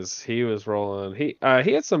have, because he was rolling. He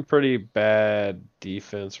had some pretty bad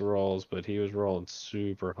defense rolls, but he was rolling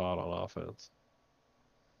super hot on offense.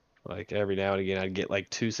 Like every now and again, I'd get like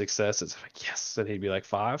 2 successes. I'm like, yes, and he'd be like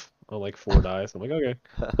 5 on like 4 dice. I'm like, okay,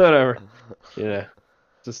 whatever.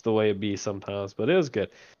 Just the way it be sometimes. But it was good.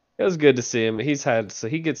 It was good to see him. He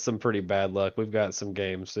gets some pretty bad luck. We've got some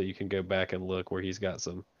games so you can go back and look where he's got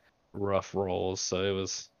some rough rolls. So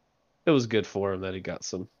it was good for him that he got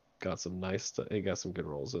some he got some good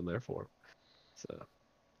rolls in there for him. So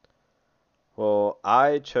Well,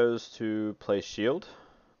 I chose to play Shield.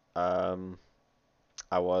 Um,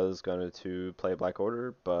 I was going to play Black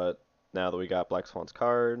Order, but now that we got Black Swan's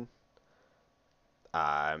card,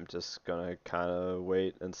 I'm just gonna kind of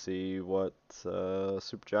wait and see what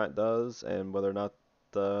Supergiant does and whether or not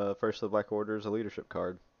the first of the Black Order is a leadership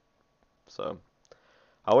card. So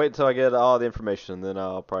I'll wait until I get all the information, and then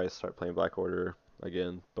I'll probably start playing Black Order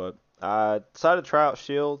again. But I decided to try out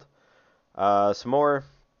Shield some more.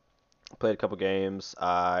 Played a couple games.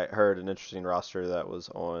 I heard an interesting roster that was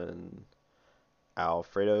on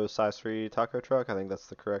Alfredo Size 3 Taco Truck. I think that's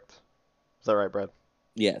the correct. Is that right, Brad?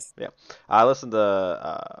 Yes. Yeah. I listened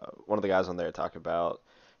to one of the guys on there talk about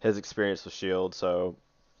his experience with Shield, so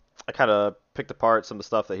I kind of picked apart some of the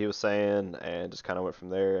stuff that he was saying and just kind of went from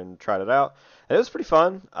there and tried it out. And it was pretty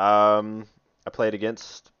fun. I played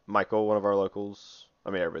against Michael, one of our locals. I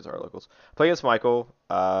mean, everybody's our locals. I played against Michael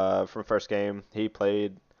from first game.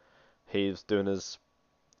 He's doing his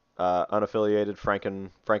unaffiliated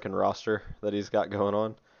Franken roster that he's got going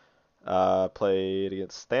on. Played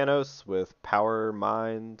against Thanos with Power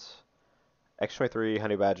Mind, X-23,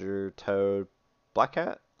 Honey Badger, Toad, Black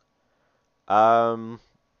Cat. Um,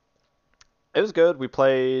 it was good. We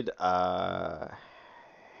played Hammers.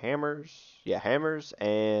 Yeah, Hammers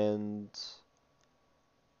and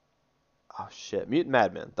oh shit, Mutant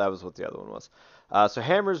Madmen. That was what the other one was. So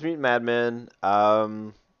Hammers, Mutant Madmen.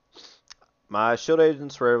 My shield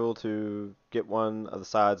agents were able to get one of the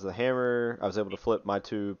sides of the hammer. I was able to flip my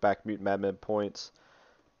 2 back Mutant Madmen points,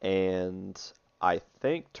 and I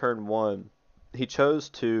think turn 1 he chose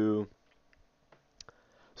to.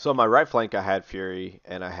 So on my right flank I had Fury,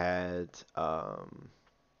 and I had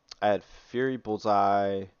Fury,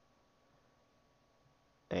 Bullseye,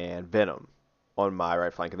 and Venom on my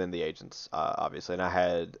right flank, and then the agents, obviously. And I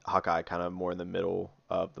had Hawkeye kind of more in the middle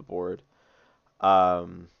of the board.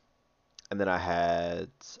 Um, and then I had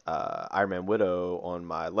Iron Man Widow on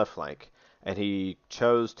my left flank. And he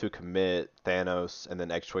chose to commit Thanos and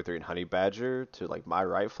then X-23 and Honey Badger to like my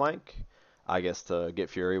right flank, I guess, to get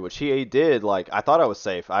Fury, which he did. Like, I thought I was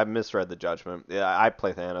safe. I misread the judgment. Yeah, I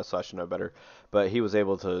play Thanos, so I should know better. But he was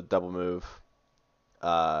able to double move,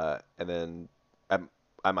 and then at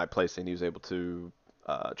my placing, he was able to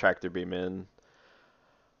tractor beam in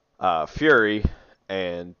Fury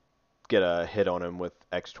and get a hit on him with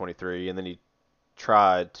X-23, and then he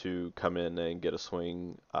tried to come in and get a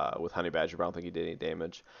swing with Honey Badger, but I don't think he did any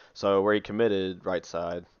damage. So where he committed right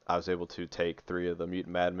side, I was able to take 3 of the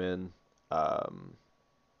Mutant Madmen, um,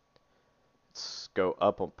 go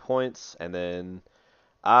up on points, and then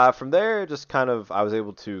from there, just kind of, I was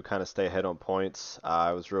able to kind of stay ahead on points.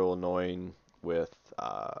 I was real annoying with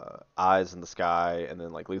Eyes in the Sky, and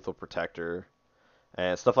then like Lethal Protector,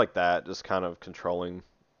 and stuff like that. Just kind of controlling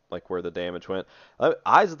like where the damage went.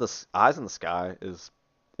 Eyes in the Sky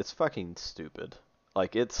it's fucking stupid.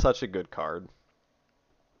 Like, it's such a good card,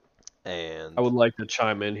 and I would like to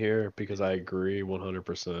chime in here because I agree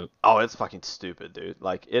 100%. oh, it's fucking stupid, dude.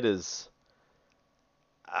 Like, it is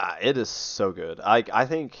so good. I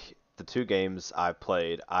think the 2 games I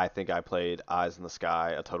think I played Eyes in the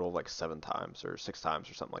Sky a total of like 7 times or 6 times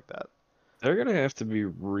or something like that. They're gonna have to be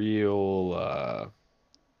real,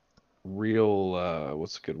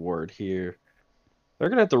 what's a good word here? They're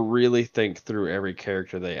gonna have to really think through every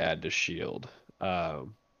character they add to Shield.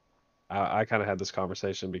 I kind of had this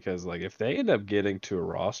conversation because, like, if they end up getting to a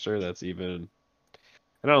roster that's even,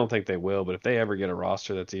 and I don't think they will, but if they ever get a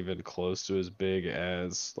roster that's even close to as big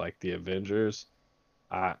as like the Avengers,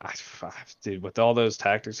 Dude, with all those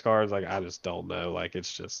tactics cards, like I just don't know. Like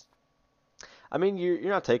it's just I mean, you're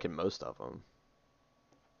not taking most of them.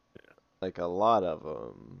 Like a lot of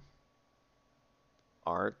them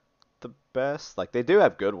aren't the best. Like they do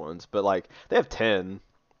have good ones, but like they have 10.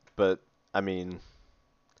 But I mean,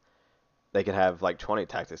 they could have like 20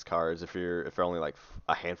 tactics cards if only like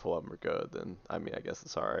a handful of them are good. Then I mean, I guess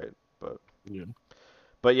it's all right. But yeah.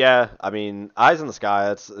 But yeah, I mean, Eyes in the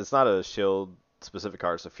Sky. It's not a shield specific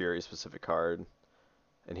card. It's a Fury specific card,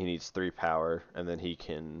 and he needs 3 power, and then he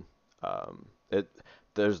can. It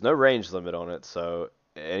There's no range limit on it, so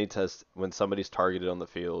any test when somebody's targeted on the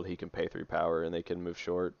field, he can pay 3 power, and they can move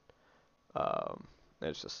short. Um, and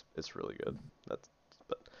it's really good. That's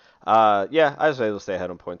but yeah, I was able to stay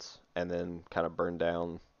ahead on points, and then kind of burn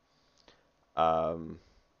down. Um,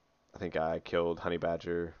 I think I killed Honey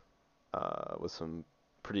Badger with some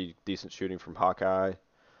pretty decent shooting from Hawkeye.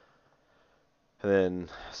 And then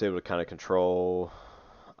I was able to kind of control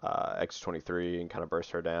X-23 and kind of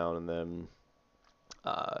burst her down. And then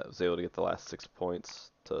I was able to get the last 6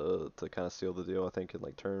 points to kind of seal the deal, I think, in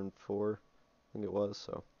like turn 4, I think it was.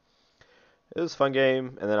 So it was a fun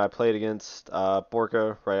game. And then I played against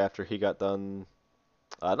Borka right after he got done,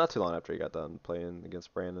 not too long after he got done playing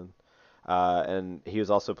against Brandon. And he was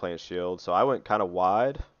also playing Shield. So I went kind of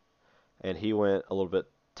wide, and he went a little bit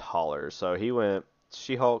taller. So he went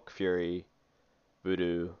She-Hulk, Fury,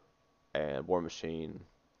 Voodoo, and War Machine.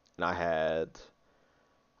 And I had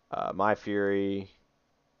My Fury.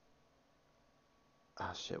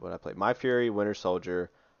 Oh shit, what did I play? My Fury, Winter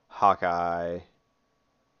Soldier, Hawkeye,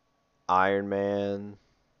 Iron Man,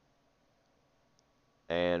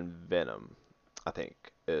 and Venom, I think,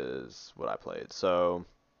 is what I played. So,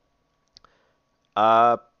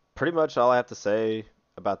 uh, pretty much all I have to say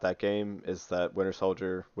about that game is that Winter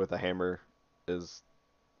Soldier with a hammer is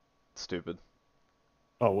stupid.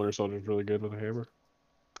 Oh, Winter Soldier's really good with a hammer.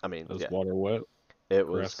 I mean, Is yeah, water wet, it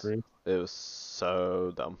grass was green. it was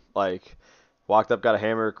so dumb. Like, walked up, got a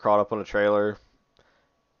hammer, crawled up on a trailer.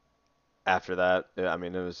 After that, I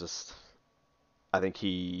mean, it was just. I think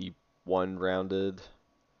he one rounded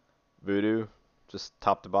Voodoo, just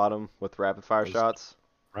top to bottom with rapid fire It was shots.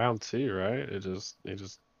 round 2, right? It just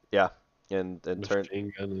Yeah, and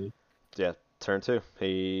machine gun. turn 2.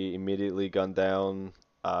 He immediately gunned down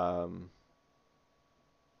um,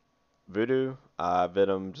 Voodoo.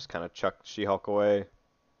 Venom just kind of chucked She-Hulk away.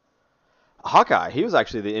 Hawkeye, he was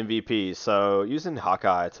actually the MVP. So using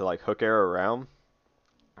Hawkeye to like hook arrow around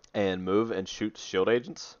and move and shoot shield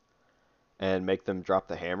agents and make them drop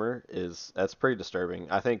the hammer that's pretty disturbing.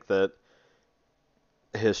 I think that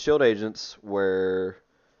his shield agents were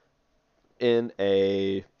in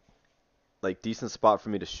a like decent spot for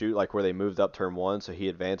me to shoot, like where they moved up turn 1, so he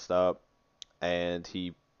advanced up and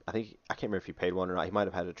I can't remember if he paid one or not. He might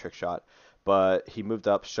have had a trick shot, but he moved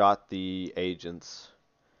up, shot the agents.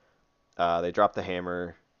 They dropped the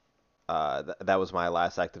hammer. That was my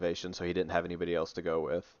last activation, so he didn't have anybody else to go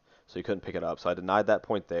with, so he couldn't pick it up. So I denied that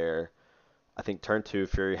point there. I think turn 2,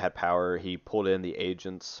 Fury had power. He pulled in the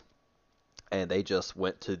agents, and they just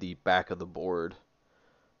went to the back of the board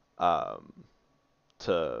um,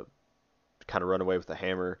 to kind of run away with the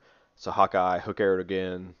hammer. So Hawkeye hook arrowed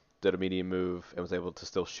again, did a medium move, and was able to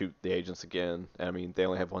still shoot the agents again. And, I mean, they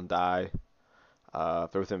only have 1 die.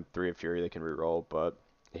 If they're within 3 of Fury, they can reroll, but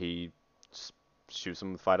he shoots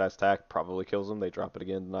them with 5 dice attack, probably kills them. They drop it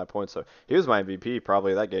again, 9 points. So he was my MVP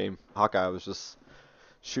probably that game. Hawkeye was just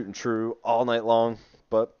shooting true all night long.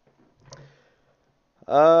 But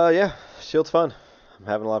yeah, Shield's fun. I'm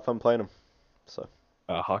having a lot of fun playing him. So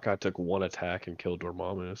Hawkeye took 1 attack and killed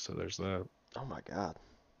Dormammu, so there's that. oh my god.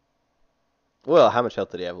 Well, how much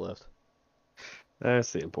health did he have left?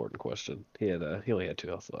 That's the important question. He only had 2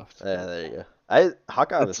 health left. Yeah, there you go.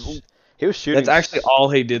 Hawkeye he was shooting. That's actually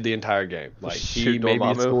all he did the entire game. Like Shoot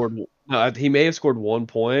he may have scored 1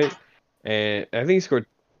 point, and I think he scored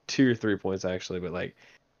 2 or 3 points actually. But like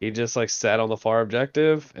he just like sat on the far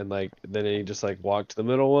objective, and like then he just like walked to the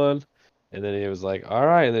middle one, and then he was like, all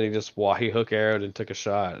right, and then he hook arrowed and took a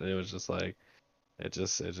shot, and it was just like it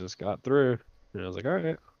just got through, and I was like, all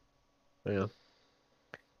right, yeah.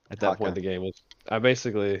 At that point, Hawkeye. the game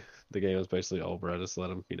was basically over. I just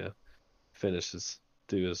let him, finish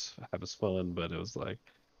have his fun, but it was like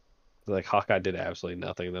Hawkeye did absolutely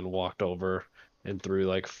nothing, then walked over and threw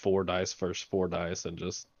like 4 dice, first 4 dice, and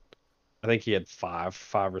just I think he had 5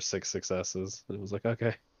 or 6 successes. And it was like,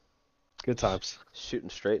 okay, good times. Shooting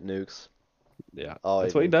straight nukes. Yeah, All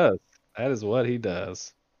that's what he does. That is what he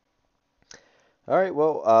does. All right,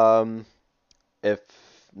 well, if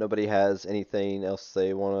nobody has anything else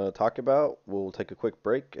they want to talk about, we'll take a quick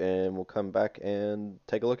break and we'll come back and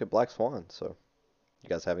take a look at Black Swan. So, you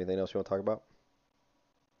guys have anything else you want to talk about?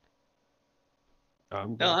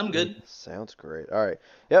 No, I'm good. Sounds great. All right.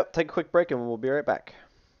 Yep, take a quick break and we'll be right back.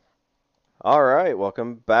 All right,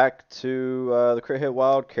 welcome back to the Crit Hit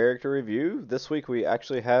Wild character review. This week we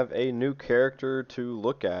actually have a new character to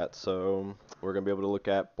look at. So we're going to be able to look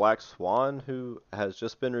at Black Swan, who has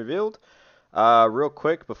just been revealed. Real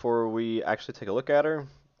quick, before we actually take a look at her,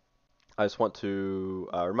 I just want to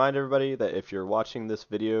remind everybody that if you're watching this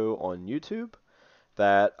video on YouTube,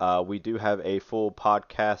 that we do have a full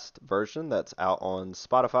podcast version that's out on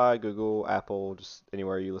Spotify, Google, Apple, just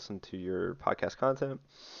anywhere you listen to your podcast content.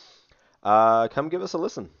 Come give us a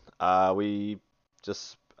listen. We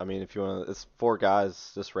just, I mean, if you want to, it's four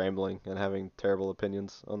guys just rambling and having terrible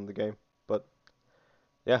opinions on the game. But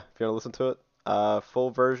yeah, if you want to listen to it,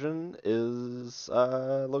 full version is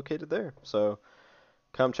located there. So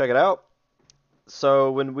come check it out.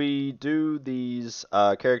 So when we do these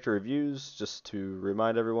character reviews, just to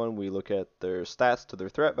remind everyone, we look at their stats to their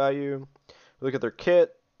threat value, we look at their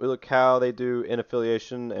kit, we look how they do in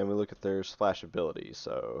affiliation, and we look at their splash ability.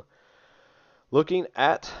 So looking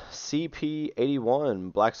at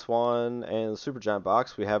CP81, Black Swan and Supergiant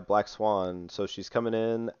box, we have Black Swan. So she's coming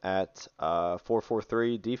in at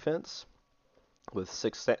 443 defense with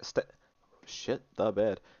 6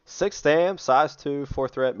 stamp, size 2, 4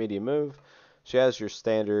 threat, medium move. She has your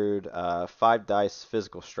standard 5 dice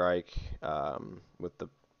physical strike with the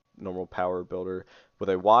normal power builder with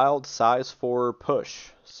a wild size 4 push.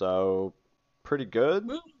 So pretty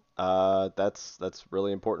good. That's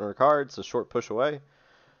really important in her card. It's a short push away.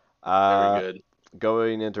 Very good.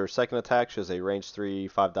 Going into her second attack, she has a range 3,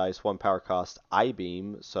 5 dice, 1 power cost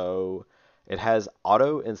I-beam. So it has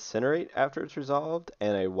auto incinerate after it's resolved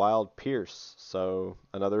and a wild pierce. So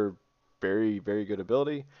another very, very good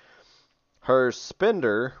ability. Her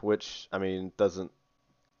spender, which, I mean, doesn't...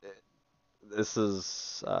 This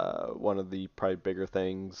is one of the probably bigger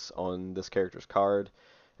things on this character's card.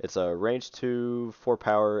 It's a range 2, 4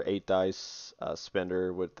 power, 8 dice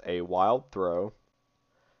spender with a wild throw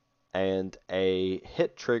and a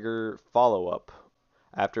hit trigger follow-up.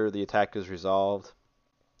 After the attack is resolved,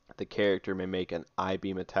 the character may make an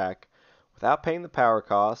I-beam attack without paying the power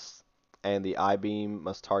cost, and the I-beam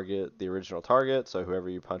must target the original target, so whoever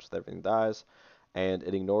you punch with everything dies, and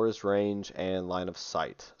it ignores range and line of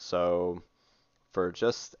sight. So for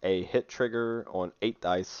just a hit trigger on 8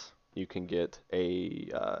 dice, you can get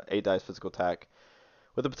a 8 dice physical attack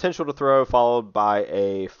with the potential to throw, followed by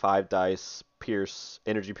a 5 dice pierce,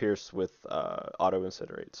 energy pierce with auto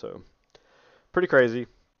incinerate. So pretty crazy.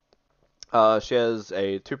 She has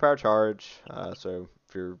a 2 power charge, so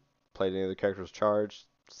if you're playing any of the characters charged,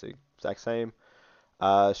 it's the exact same.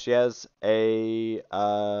 She has a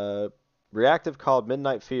reactive called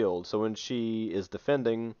Midnight Field, so when she is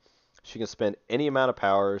defending, she can spend any amount of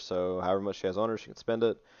power, so however much she has on her, she can spend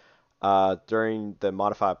it. During the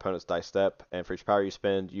modify opponent's dice step, and for each power you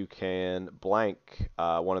spend, you can blank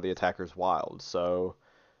one of the attacker's wilds. So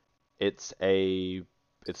it's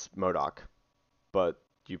MODOK, but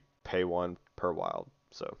you pay 1 per wild.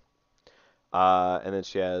 So and then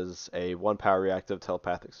she has a 1 power reactive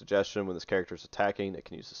telepathic suggestion. When this character is attacking, it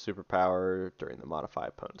can use a superpower during the modify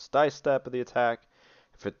opponent's dice step of the attack.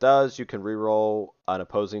 If it does, you can reroll an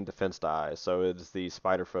opposing defense die. So it is the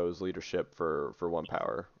Spider Foe's leadership for 1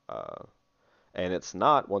 power. And it's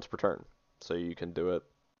not once per turn. So you can do it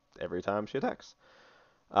every time she attacks.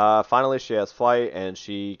 Finally, she has flight, and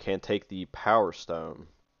she can take the Power Stone.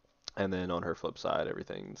 And then on her flip side,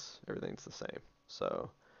 everything's the same.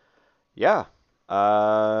 So, yeah.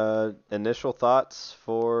 Initial thoughts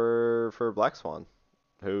for Black Swan.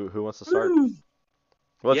 Who wants to start?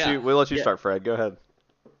 We'll let you start, Fred. Go ahead.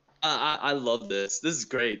 I love this. This is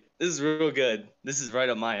great. This is real good. This is right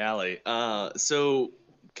up my alley. So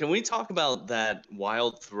can we talk about that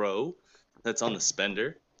wild throw that's on the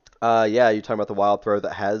spender? Yeah, you're talking about the wild throw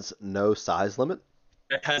that has no size limit?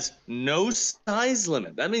 It has no size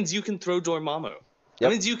limit. That means you can throw Dormammu.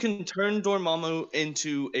 That means you can turn Dormammu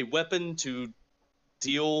into a weapon to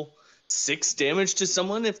deal 6 damage to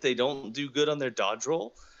someone if they don't do good on their dodge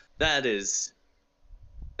roll. That is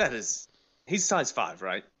he's size 5,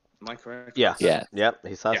 right? Am I correct? Yeah. Yeah. Yep,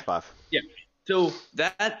 he's size 5. Yeah. So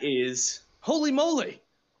that is holy moly.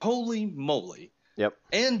 Holy moly. Yep.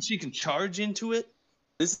 And she can charge into it.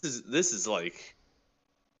 This is like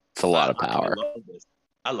It's a lot of power.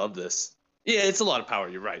 I love this. Yeah, it's a lot of power,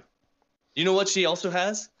 you're right. You know what she also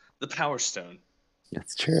has? The Power Stone.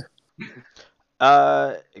 That's true.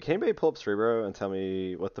 Can anybody pull up Cerebro and tell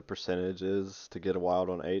me what the percentage is to get a wild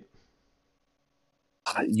on 8?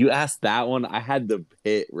 You asked that one. I had the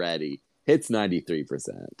hit ready. Hit's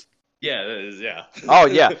 93%. Yeah, that is, yeah. Oh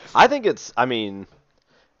yeah, I think it's. I mean,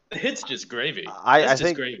 The hit's just gravy. I That's just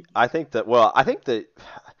think gravy. I think that. Well, I think that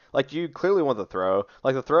like you clearly want the throw.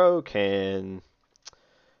 Like the throw can.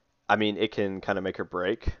 I mean, it can kind of make or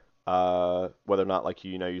break. Whether or not like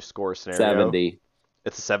you score a scenario. 70.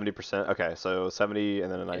 It's a 70%. Okay, so 70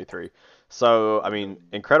 and then a 93. So I mean,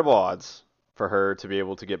 incredible odds for her to be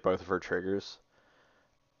able to get both of her triggers.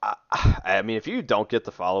 I mean, if you don't get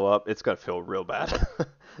the follow up, it's gonna feel real bad.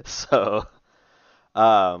 So,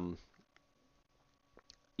 um,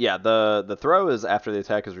 yeah, the throw is after the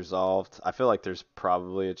attack is resolved. I feel like there's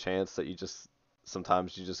probably a chance that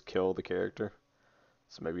sometimes you just kill the character.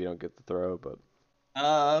 So maybe you don't get the throw, but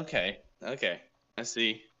Okay. I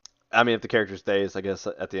see. I mean, if the character's dazed, I guess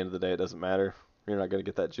at the end of the day it doesn't matter. You're not gonna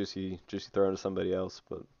get that juicy throw to somebody else,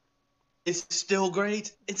 but It's still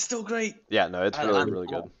great. It's still great. yeah, no, it's really really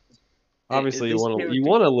good. Obviously, you this want to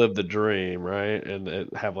character- live the dream, right? And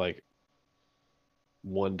have like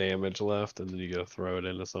 1 damage left, and then you go throw it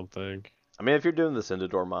into something. I mean, if you're doing this into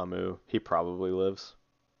Dormammu, he probably lives,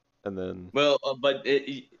 and then Well, but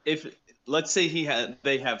if let's say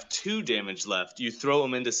they have 2 damage left, you throw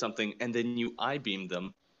them into something and then you eye beam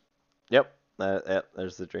them. yep,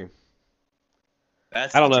 there's the dream.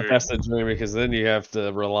 That's I don't the know if dream. that's the dream because then you have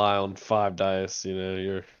to rely on 5 dice.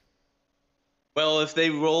 You're Well, if they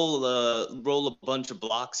roll a bunch of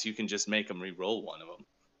blocks, you can just make them re-roll one of them.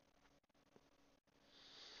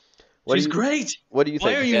 She's great. What do you Why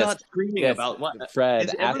think? are you Yes, not screaming yes, about what? Fred,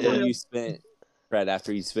 Is after everyone you else- spent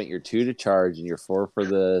after you spent your 2 to charge and your 4 for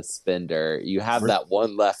the spender, you have We're- that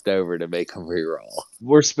 1 left over to make them reroll.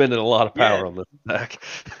 we're spending a lot of power Yeah. on this attack.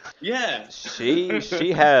 Yeah.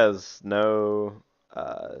 She has no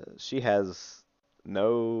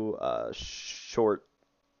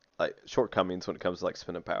shortcomings when it comes to like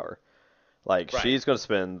spending power. Like Right. she's gonna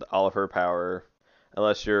spend all of her power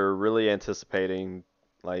unless you're really anticipating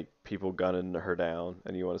like people gunning her down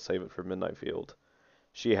and you want to save it for Midnight Field.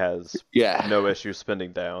 She has Yeah. no issue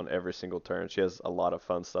spending down every single turn. She has a lot of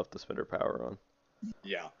fun stuff to spend her power on.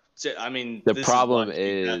 Yeah. So, I mean, The this problem is why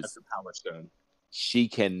she has is- the Power Stone. She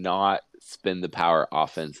cannot spend the power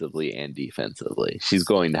offensively and defensively. She's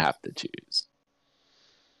going to have to choose.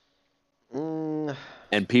 Mm,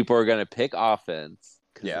 And people are going to pick offense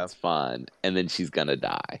because Yeah. it's fun, and then she's going to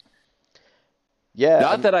die. yeah,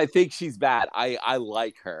 Not that I think she's bad. I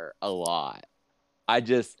like her a lot.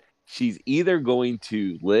 She's either going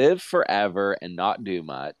to live forever and not do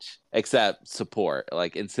much, except support.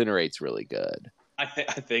 Like, Incinerate's really good. I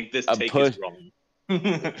think this A take push- is wrong.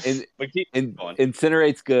 And- But keep going.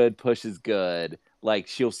 Incinerate's good, push is good. Like,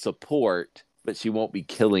 she'll support, but she won't be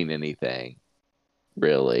killing anything,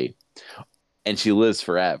 really. And she lives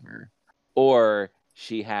forever. Or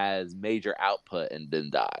she has major output and then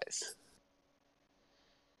dies.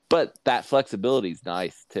 But that flexibility is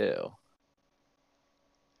nice, too.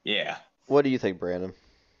 Yeah. what do you think, Brandon?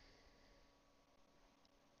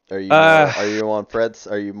 Are you Uh, are you on Fred's?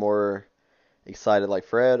 Are you more excited like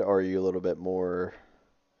Fred, or are you a little bit more?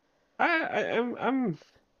 I'm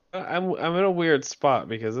in a weird spot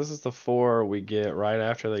because this is the 4 we get right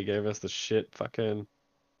after they gave us the shit fucking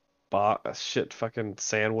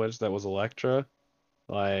sandwich that was Electra.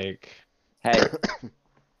 Like, Hey,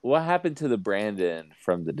 what happened to the Brandon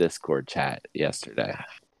from the Discord chat yesterday?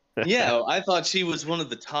 Yeah, I thought she was one of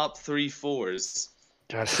the top 3 4s.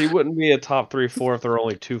 God, she wouldn't be a top 3-4 if there were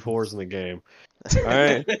only 2 4s in the game. All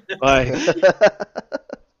right, like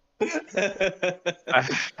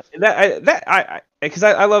because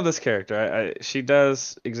I love this character. She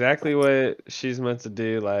does exactly what she's meant to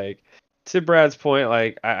do. Like, to Brad's point,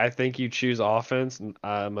 like I think you choose offense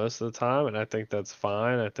most of the time, and I think that's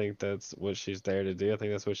fine. I think that's what she's there to do. I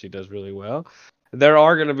think that's what she does really well. There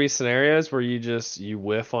are going to be scenarios where you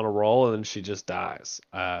whiff on a roll and then she just dies.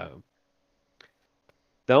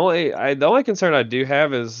 The only concern I do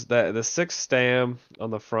have is that the 6 stam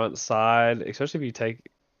on the front side, especially if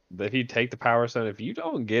you take the power stone, if you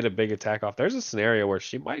don't get a big attack off, there's a scenario where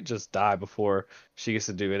she might just die before she gets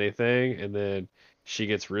to do anything, and then she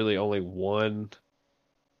gets really only 1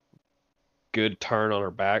 good turn on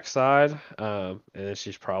her backside, and then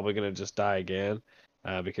she's probably gonna just die again,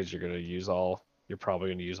 because you're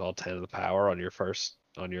probably gonna use all 10 of the power on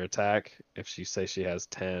your attack if she has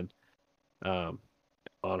 10.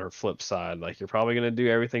 On her flip side, like, you're probably going to do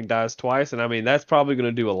everything dies twice, and I mean that's probably going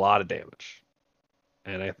to do a lot of damage,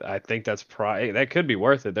 and I think that could be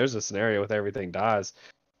worth it. There's a scenario with everything dies,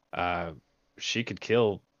 she could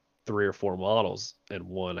kill 3 or 4 models in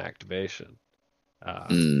one activation.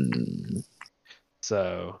 Mm,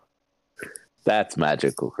 So that's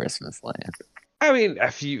magical Christmas land. I mean,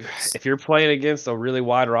 if you're playing against a really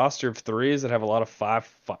wide roster of threes that have a lot of five,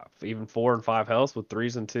 even 4 and 5 health with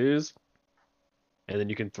threes and twos, and then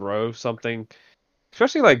you can throw something,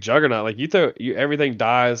 especially like Juggernaut, like everything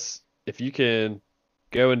dies. If you can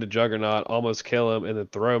go into Juggernaut, almost kill him, and then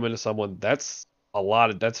throw him into someone, that's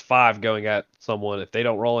that's 5 going at someone. If they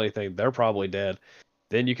don't roll anything, they're probably dead.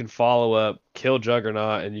 Then you can follow up, kill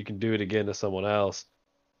Juggernaut, and you can do it again to someone else.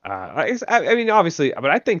 I mean, obviously, but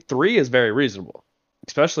I think 3 is very reasonable,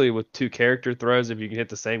 especially with 2 character throws. If you can hit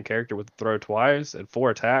the same character with the throw twice and 4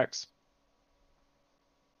 attacks,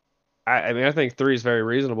 I mean, I think 3 is very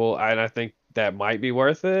reasonable, and I think that might be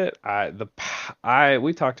worth it.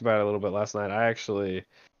 We talked about it a little bit last night.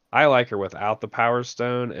 I like her without the Power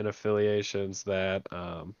Stone and affiliations that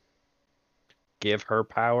give her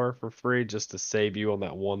power for free just to save you on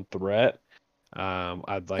that one threat.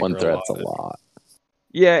 I'd like One her a lot. threat's a lot.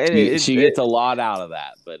 Yeah, and She gets a lot out of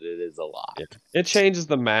that, but it is a lot. it changes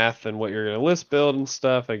the math and what you're going to list build and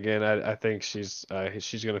stuff. Again, I think she's going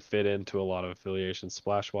to fit into a lot of affiliations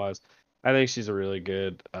splash wise. I think she's a really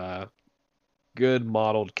good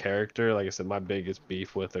modeled character. Like I said, my biggest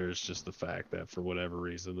beef with her is just the fact that for whatever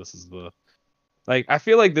reason, this is I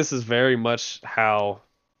feel like this is very much how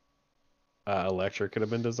Electra could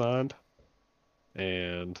have been designed.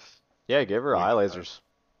 And Yeah, give her eye lasers.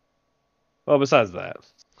 well, besides that,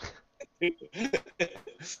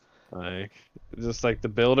 like just like the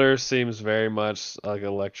builder seems very much like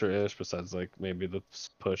Electra-ish. Besides, like maybe the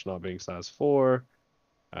push not being size 4.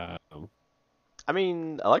 I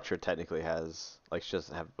mean, Electra technically has, like, she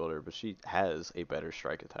doesn't have a builder, but she has a better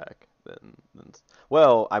strike attack than.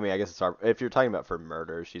 Well, I mean, I guess if you're talking about for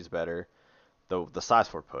murder, she's better. Though the size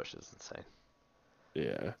 4 push is insane.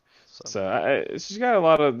 Yeah. So So she's got a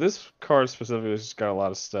lot of this card specifically. She's got a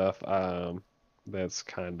lot of stuff that's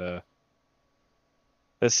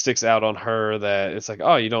that sticks out on her. That it's like,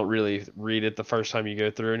 oh, you don't really read it the first time you go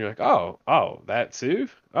through, and you're like, oh, that too,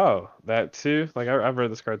 oh, that too. Like I've read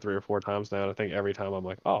this card 3 or 4 times now, and I think every time I'm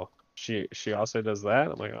like, oh, she also does that.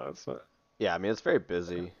 I'm like, oh, that's not... yeah, I mean, it's very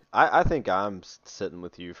busy. I think I'm sitting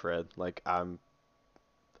with you, Fred. Like I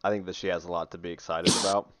think that she has a lot to be excited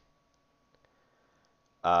about.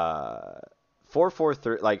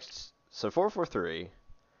 443, like, so 443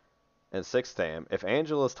 and 6 stam. If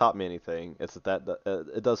Angela's taught me anything, it's that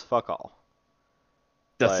it does fuck all.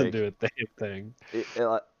 doesn't Like, do a damn thing.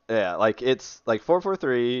 yeah, like it's like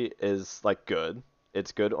 443 is like good.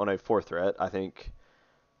 It's good on a 4 threat. I think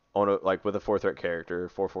on a, like with a 4 threat character,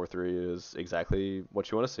 443 is exactly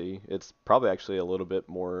what you want to see. It's probably actually a little bit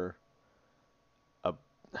more. Uh,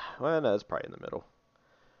 well, no, it's probably in the middle.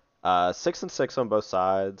 6 and 6 on both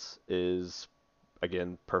sides is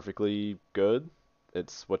again perfectly good.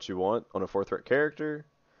 It's what you want on a 4 threat character.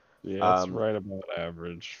 Yeah, it's right about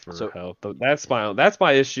average for So health. That's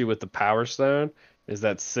my issue with the Power Stone is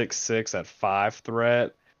that 6/6 at 5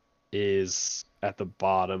 threat is at the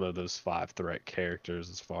bottom of those 5 threat characters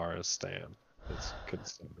as far as Stan is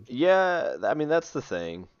concerned. yeah, I mean that's the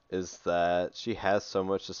thing is that she has so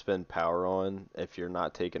much to spend power on if you're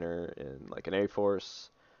not taking her in like an A Force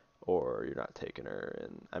or you're not taking her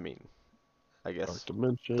in. I mean, I Dark guess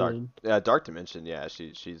Dimension. Dark Dimension. Yeah,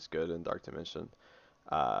 she's good in Dark Dimension.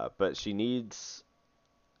 But she needs.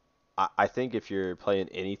 I think if you're playing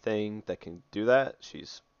anything that can do that,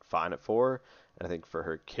 she's fine at 4. And I think for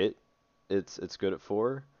her kit, it's good at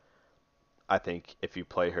 4. I think if you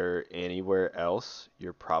play her anywhere else,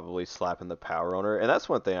 you're probably slapping the power on her. And that's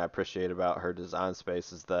one thing I appreciate about her design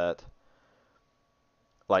space is that,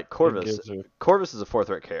 like Corvus, Corvus is a 4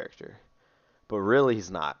 threat character, but really he's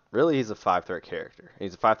not. Really he's a 5 threat character. And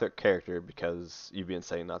he's a 5 threat character because you've been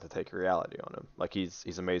saying not to take reality on him. Like he's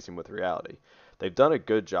amazing with reality. They've done a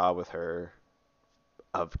good job with her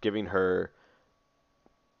of giving her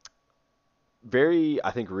very,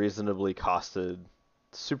 I think, reasonably costed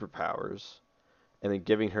superpowers, and then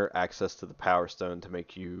giving her access to the Power Stone to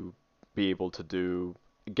make you be able to do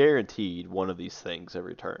guaranteed one of these things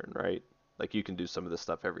every turn, right? Like you can do some of this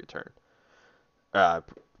stuff every turn. Uh,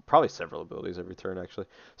 Probably several abilities every turn, actually.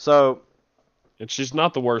 So, And she's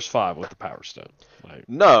not the worst 5 with the Power Stone. Like,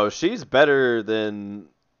 no, she's better than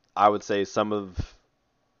I would say some of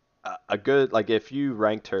a good, like if you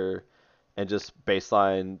ranked her and just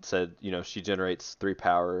baseline said, she generates 3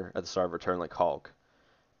 power at the start of her turn like Hulk,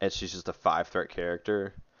 and she's just a 5 threat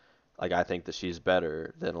character, like I think that she's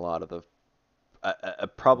better than a lot of the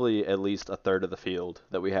probably at least a third of the field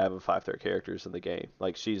that we have of 5 threat characters in the game.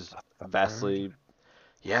 Like she's vastly,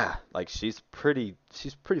 Yeah, like she's pretty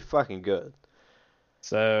fucking good.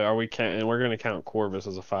 So are we count? And we're gonna count Corvus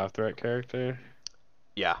as a 5 threat character.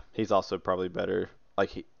 Yeah, he's also probably better.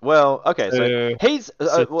 Like well, okay, so So he's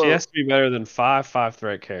so she well, has to be better than 5 5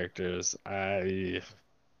 threat characters. I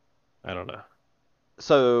don't know.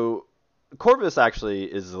 so Corvus actually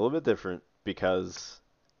is a little bit different because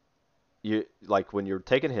you like when you're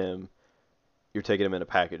taking him in a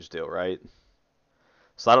package deal, right?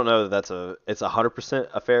 So I don't know that it's 100%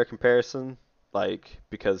 a fair comparison, like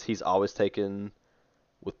because he's always taken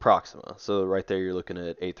with Proxima. So right there you're looking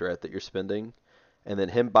at a threat that you're spending, and then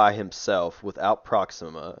him by himself without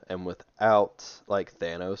Proxima and without like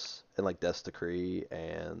Thanos and like Death's Decree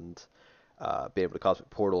and be able to cosmic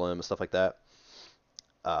portal him and stuff like that.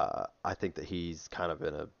 I think that he's kind of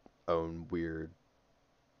in a own weird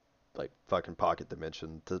like fucking pocket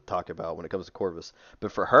dimension to talk about when it comes to Corvus.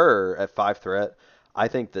 But for her at 5 threat, I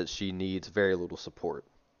think that she needs very little support.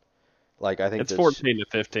 Like I think It's that 14 to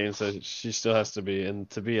 15, so she still has to be, and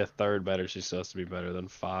to be a third better, she still has to be better than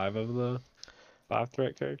 5 of the 5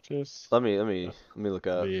 threat characters. let me look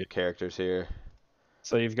up Be characters here.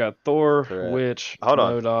 So you've got Thor, Threat. Witch, Hold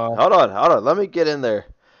on. Modok. Hold on. Let me get in there.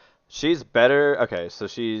 She's better. Okay, so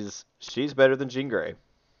she's better than Jean Grey.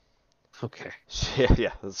 Okay.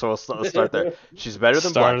 Yeah. So let's start there. She's better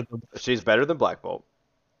than Black. Started the She's better than Black Bolt.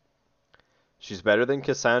 She's better than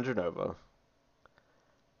Cassandra Nova.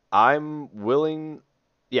 I'm willing.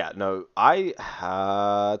 Yeah, no,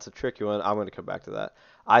 it's a tricky one. I'm going to come back to that.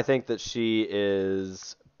 I think that she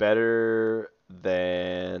is better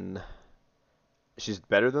than. She's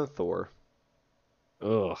better than Thor.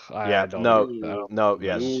 Ugh, Yeah, I don't no, I don't no, think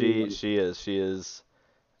yes, she's Ooh. I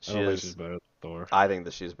she don't think she's is. better than Thor. I think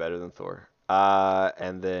that she's better than Thor.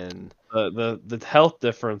 And then The health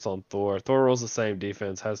difference on Thor. Thor rolls the same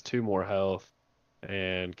defense, has 2 more health,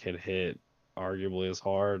 and can hit arguably as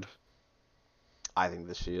hard. I think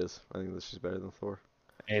that she is. I think that she's better than Thor.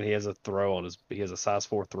 And he has a size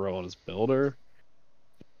 4 throw on his builder.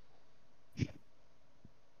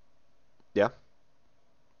 Yeah,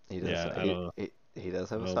 he does. Yeah, I don't know. He does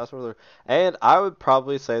have a Well, size ruler, and I would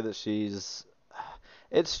probably say that she's.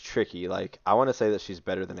 It's tricky. Like I want to say that she's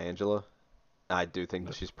better than Angela. I do think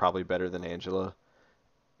that she's probably better than Angela.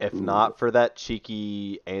 If Ooh, not for that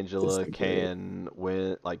cheeky Angela disagree. can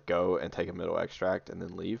win, like go and take a middle extract and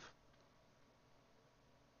then leave.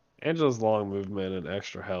 Angela's long movement and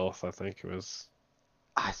extra health, I think it was.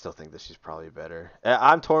 I still think that she's probably better.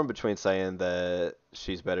 I'm torn between saying that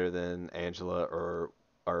she's better than Angela or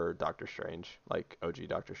Doctor Strange, like OG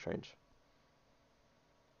Doctor Strange.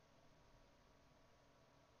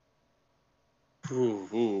 Ooh,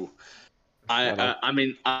 ooh. I don't. I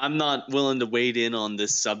mean, I'm not willing to wade in on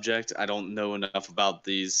this subject. I don't know enough about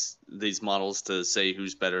these models to say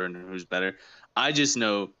who's better and who's better. I just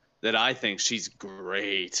know that I think she's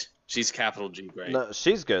great. She's capital G great. No,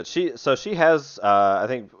 she's good. She has I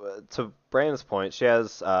think to Brandon's point, she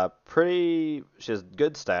has good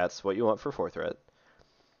stats, what you want for 4 threat.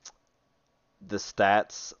 The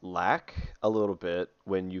stats lack a little bit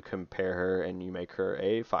when you compare her and you make her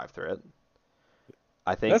a 5 threat.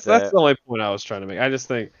 I think That's that the only point I was trying to make. I just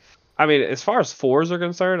think, I mean, as far as fours are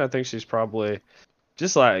concerned, I think she's probably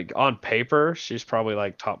just like on paper, she's probably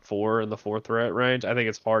like top 4 in the 4 threat range. I think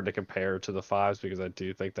it's hard to compare to the fives because I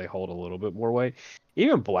do think they hold a little bit more weight.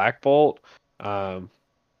 Even Black Bolt,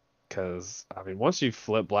 because I mean, once you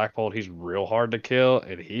flip Black Bolt, he's real hard to kill,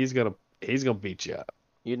 and he's gonna beat you up.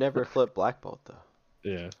 you never flip Black Bolt though.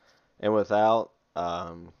 Yeah. And without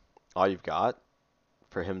all you've got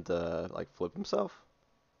for him to like flip himself.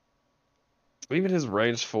 Even his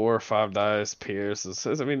range 4 or 5 dice, Pierce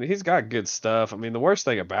I mean, he's got good stuff. I mean, the worst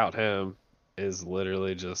thing about him is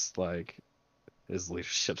literally just like his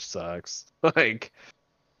leadership sucks. Like,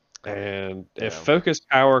 and if Yeah. focus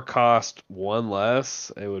power cost 1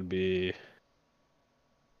 less, it would be.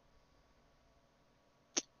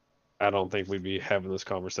 I don't think we'd be having this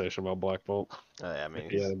conversation about Black Bolt I if mean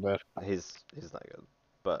he had a bet. he's not good.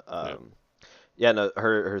 But Yeah. yeah, no,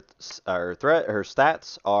 her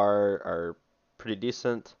stats are pretty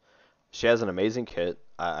decent. She has an amazing kit.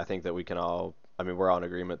 I think that we can all. I mean, we're all in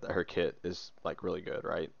agreement that her kit is like really good,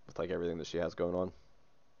 right? With like everything that she has going on.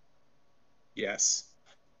 Yes.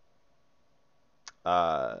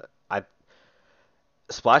 I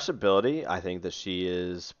splashability. I think that she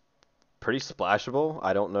is pretty splashable.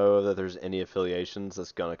 I don't know that there's any affiliations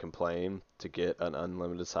that's gonna complain to get an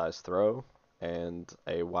unlimited size throw and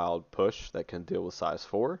a wild push that can deal with size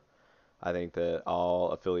 4. I think that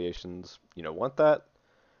all affiliations, want that.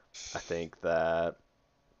 I think that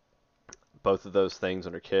both of those things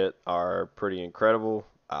in her kit are pretty incredible.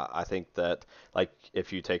 I think that like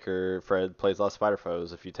if you take her, Fred plays a lot of Spider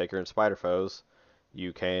Foes. If you take her in Spider Foes,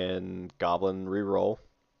 you can Goblin reroll,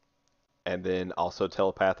 and then also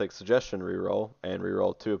Telepathic Suggestion reroll, and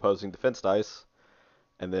reroll 2 opposing defense dice,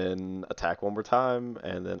 and then attack one more time,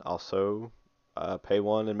 and then also pay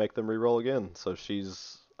 1 and make them reroll again. So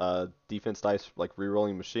she's a defense dice like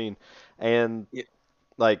rerolling machine, and Yeah.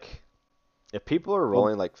 like if people are Well,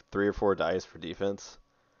 rolling like 3 or 4 dice for defense,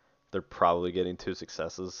 they're probably getting 2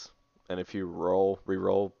 successes. And if you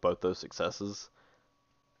re-roll both those successes,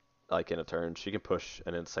 like in a turn, she can push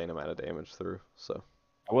an insane amount of damage through. So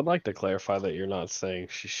I would like to clarify that you're not saying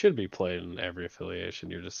she should be played in every affiliation.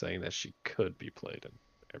 You're just saying that she could be played in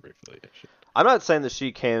every affiliation. I'm not saying that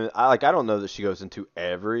she can. I don't know that she goes into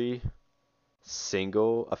every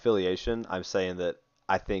single affiliation. I'm saying that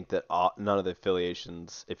I think that none of the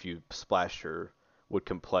affiliations, if you splashed her, would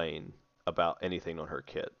complain about anything on her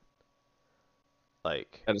kit.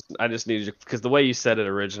 Like, I just needed you because the way you said it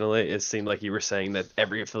originally, it seemed like you were saying that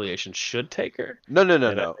every affiliation should take her, no, no,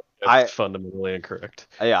 no, and I no. think that's fundamentally incorrect.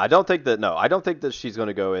 Yeah, I don't think that. No, I don't think that she's going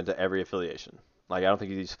to go into every affiliation. Like, I don't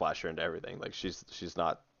think you need to splash her into everything. Like, she's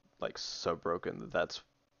not like so broken that that's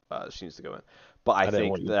she needs to go in. But I I didn't think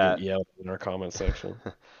want you to that. get yelled in our comment section.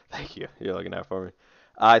 Thank you. You're looking out for me.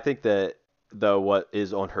 I think that though what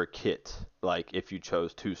is on her kit, like if you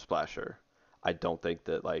chose to splash her, I don't think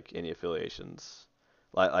that like any affiliations,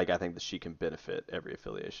 like I think that she can benefit every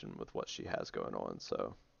affiliation with what she has going on.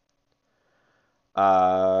 So.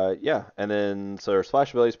 Yeah, and then so her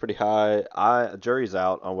splash ability is pretty high. Jury's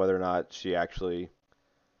out on whether or not she actually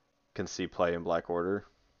can see play in Black Order.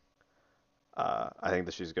 I think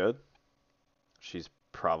that she's good. She's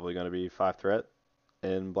probably going to be 5 threat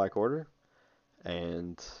in Black Order,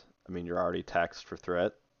 and I mean you're already taxed for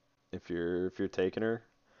threat if you're taking her,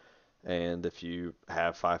 and if you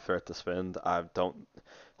have 5 threat to spend, I don't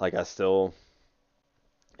like. I still,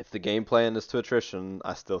 if the game plan is to attrition,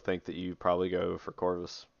 I still think that you probably go for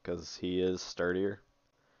Corvus because he is sturdier.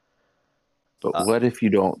 But Uh, what if you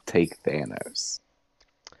don't take Thanos?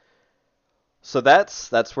 So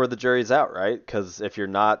that's where the jury's out, right? Because if you're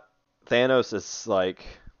not, Thanos is like,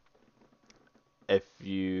 if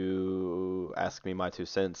you ask me my 2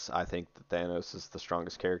 cents, I think that Thanos is the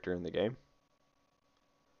strongest character in the game.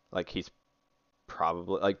 Like he's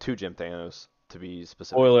probably like 2 gem Thanos to be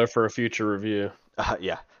specific. Spoiler for a future review.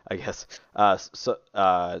 Yeah, I guess.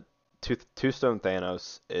 Two Stone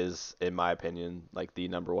Thanos is, in my opinion, like the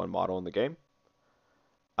number 1 model in the game.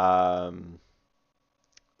 Um,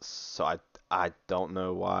 so I don't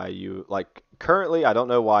know why you like currently I don't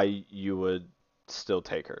know why you would still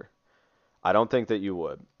take her. I don't think that you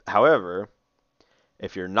would. However,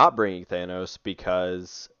 if you're not bringing Thanos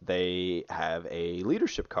because they have a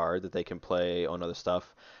leadership card that they can play on other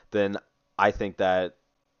stuff, then I think that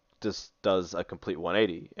just does a complete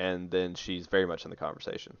 180, and then she's very much in the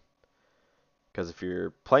conversation. Because if you're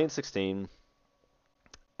playing 16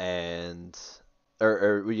 and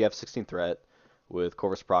or you have 16 threat with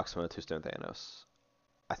Corvus Proxima, 2 Stone Thanos,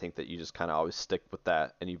 I think that you just kind of always stick with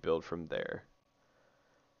that and you build from there.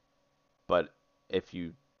 But if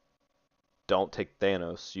you don't take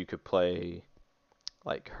Thanos, you could play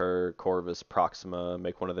like her, Corvus, Proxima,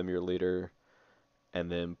 make one of them your leader,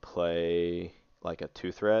 and then play like a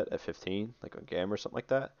 2 threat at 15, like a Gam or something like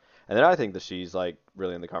that. And then I think that she's like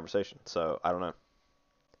really in the conversation. So I don't know.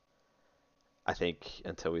 I think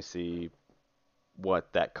until we see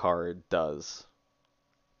what that card does,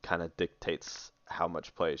 kind of dictates how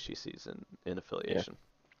much play she sees in affiliation.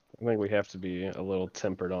 I think we have to be a little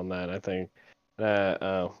tempered on that. I think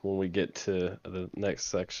when we get to the next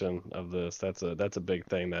section of this, that's a big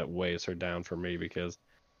thing that weighs her down for me because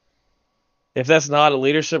if that's not a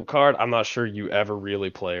leadership card, I'm not sure you ever really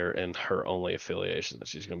play her in her only affiliation that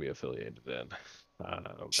she's going to be affiliated in.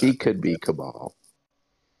 She could be Cabal.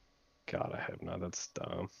 God, I hope not. That's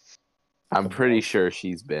dumb. I'm Cabal. pretty sure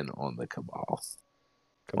she's been on the Cabal.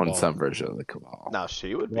 Cabal. On some version of the Cabal. Now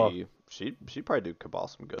she would Well- be she'd probably do Cabal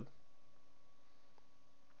some good.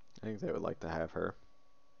 I think they would like to have her.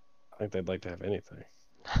 I think they'd like to have anything.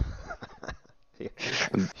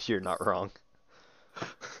 You're not wrong.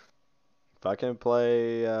 If I can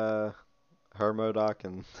play her Modoc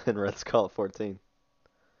and Red Skull at 14.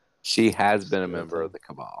 She has been a Good member thing. of the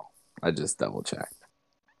Cabal. I just double checked.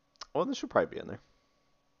 Well, then she'll probably be in there.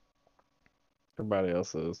 Everybody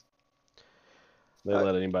else is. They Uh,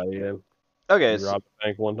 let anybody in. Okay, You robbed the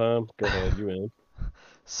bank one time? Go ahead, you in.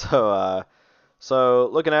 so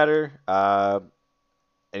looking at her,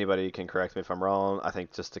 anybody can correct me if I'm wrong. I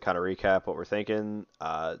think just to kind of recap what we're thinking,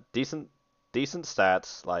 decent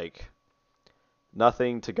stats, like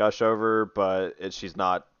nothing to gush over, but she's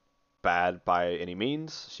not bad by any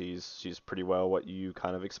means. She's pretty well what you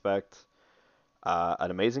kind of expect.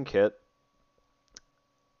 An amazing kit.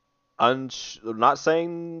 Not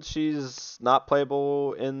saying she's not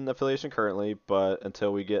playable in affiliation currently, but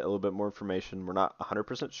until we get a little bit more information, we're not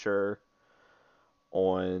 100% sure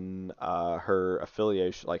on her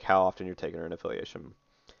affiliation, like how often you're taking her in affiliation.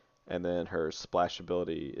 And then her splash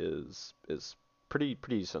ability is pretty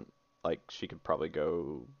decent. Like she could probably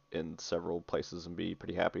go in several places and be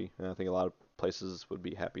pretty happy. And I think a lot of places would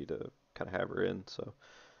be happy to kind of have her in. So,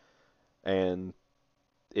 and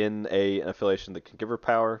in an affiliation that can give her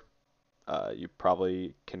power, you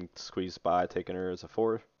probably can squeeze by taking her as a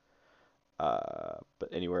 4. But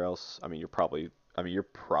anywhere else, I mean, you're probably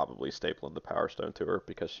stapling the Power Stone to her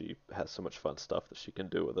because she has so much fun stuff that she can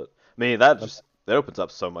do with it. I mean, that opens up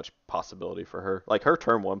so much possibility for her. Like her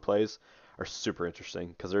turn 1 plays are super interesting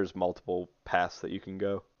because there's multiple paths that you can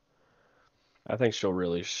go. I think she'll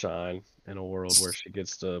really shine in a world where she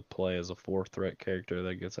gets to play as a 4 threat character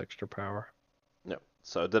that gets extra power. No.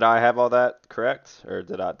 So did I have all that correct, or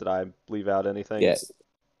did I leave out anything? Yeah.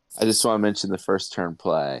 I just want to mention the first turn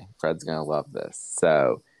play. Fred's going to love this.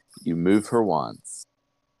 So you move her once,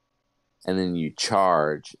 and then you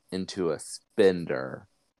charge into a spender,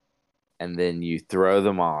 and then you throw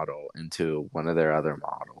the model into one of their other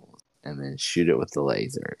models, and then shoot it with the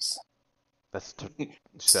lasers. That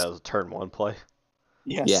was a turn 1 play.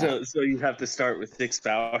 Yeah. Yeah. So you have to start with 6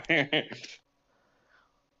 power.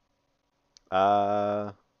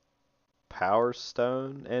 Power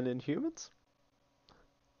Stone and Inhumans?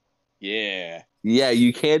 Yeah. Yeah,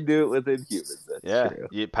 you can do it with Inhumans. That's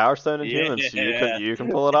true. Power Stone and Humans. Yeah. You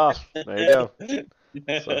can pull it off. There you go.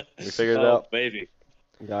 So we figured it out. Baby.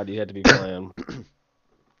 God, you had to be playing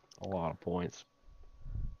a lot of points.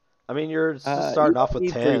 I mean, you're just starting off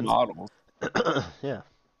with 3 10. models. Yeah.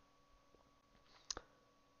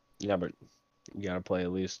 Yeah, but you got to play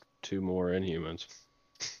at least 2 more Inhumans.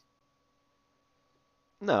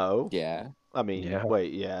 No. Yeah. I mean, Yeah.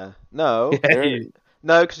 wait, yeah. No. Okay.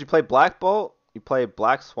 No, because you play Black Bolt, you play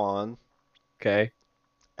Black Swan,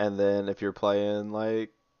 and then if you're playing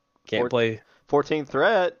like Can't play. 14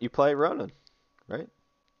 threat, you play Ronin, right?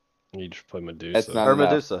 You just play Medusa. That's not Or enough.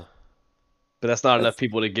 Medusa. But that's not That's- enough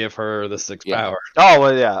people to give her the 6 Yeah. power. Oh,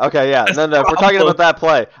 well, yeah. Okay, yeah. That's No, the if we're talking problem. about that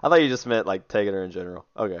play, I thought you just meant like taking her in general.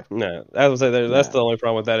 Okay. No, I would say that's Yeah. the only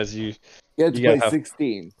problem with that is you. You have to You gotta play have-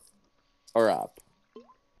 16 or up.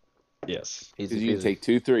 Yes. Because Easy you can peasy. take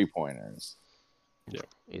 2 3-pointers.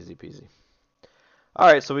 Easy peasy. All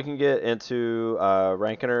right, so we can get into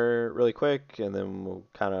ranking her really quick, and then we'll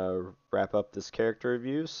kind of wrap up this character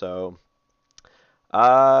review. So,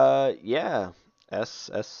 yeah,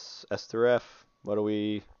 S through F. What are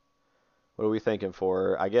we thinking for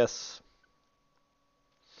her? I guess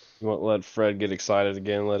You won't let Fred get excited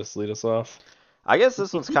again. Let us lead us off.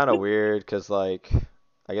 this one's kind of weird because like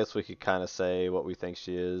I guess we could kind of say what we think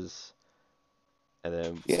she is, and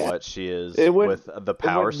then Yeah. what she is It would- with the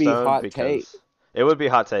Power wouldn't be Stone hot because take. it would be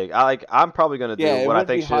hot take. I'm probably gonna do Yeah, it what I wouldn't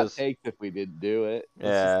think be she hot is. takes if we didn't do it. Let's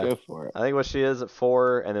Yeah. just go for it. I think what she is at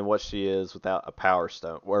 4, and then what she is without a Power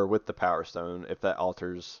Stone, or with the Power Stone, if that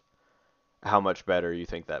alters how much better you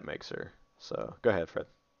think that makes her. So go ahead, Fred.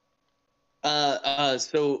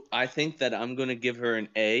 So I think that I'm gonna give her an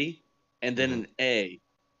A, and then an A,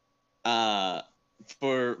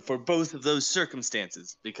 for both of those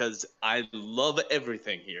circumstances because I love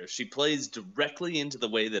everything here. She plays directly into the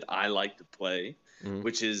way that I like to play, Mhm.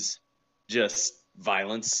 which is just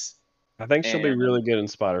violence. I think she'll be And- really good in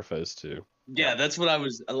Spider Foes too. Yeah, that's what I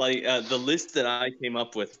was like. The list that I came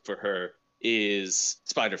up with for her is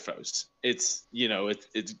Spider Foes. It's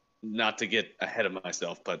it's not to get ahead of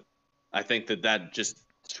myself, but I think that just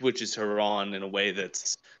switches her on in a way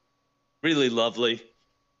that's really lovely,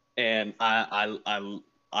 and I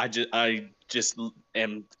just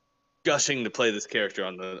am gushing to play this character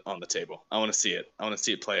on the table. I want to see it. I want to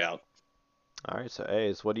see it play out. All right, so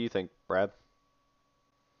A's. What do you think, Brad?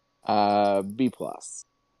 B plus.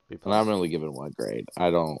 B And I'm plus. only giving 1 grade.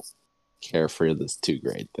 I don't care for this 2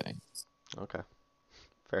 grade thing. Okay,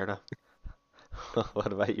 fair enough.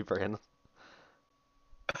 What about you, Brandon?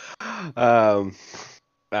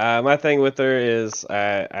 My thing with her is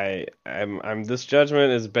I'm this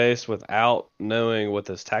judgment is based without knowing what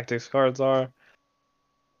those tactics cards are.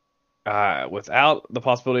 Without the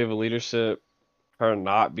possibility of a leadership, her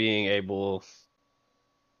not being able.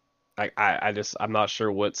 I'm not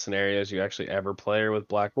sure what scenarios you actually ever play her with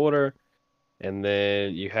Black Order, and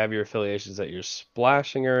then you have your affiliations that you're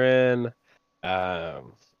splashing her in.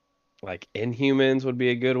 Like Inhumans would be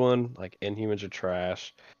a good one. Like Inhumans are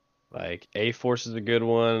trash. Like A-Force is a good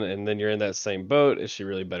one, and then you're in that same boat. Is she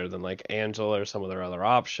really better than like Angela or some of their other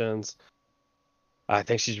options? I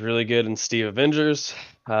think she's really good in Steve Avengers.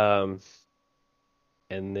 And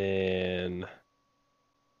then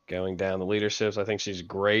going down the leaderships, I think she's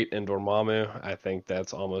great in Dormammu. I think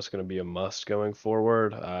that's almost going to be a must going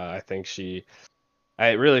forward. I think it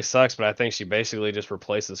really sucks, but I think she basically just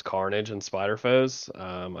replaces Carnage and Spider Foes.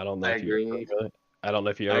 I don't know I if you agree. I don't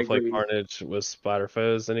know if you I ever play agree. Carnage with Spider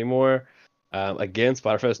Foes anymore. Again,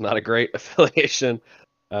 Spider Foes not a great affiliation.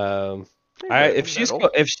 In the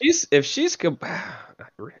middle. If she's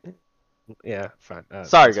yeah, fine.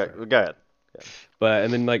 Sorry, That's fair. go ahead. But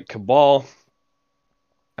and then like Cabal,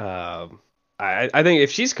 I think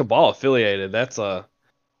if she's Cabal affiliated, that's a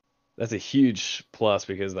huge plus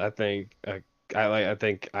because I think I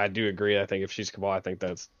do agree. I think if she's Cabal, I think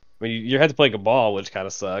that's. I mean, you have to play Cabal, which kind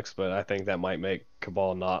of sucks, but I think that might make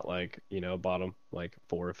Cabal not like bottom like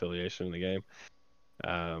 4 affiliation in the game.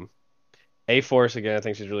 A-Force again, I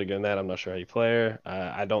think she's really good in that. I'm not sure how you play her.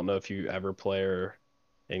 I don't know if you ever play her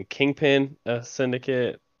in Kingpin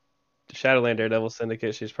Syndicate, Shadowland Daredevil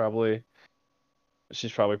Syndicate. She's probably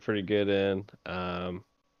pretty good in. You're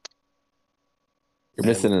And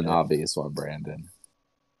missing an obvious one, Brandon.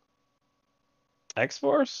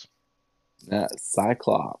 X-Force.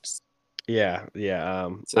 Cyclops. Yeah.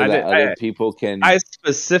 So that other people can I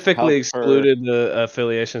specifically help her. excluded the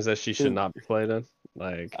affiliations that she should not be played in,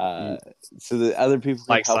 like so that other people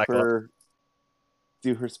can like help Cyclops. her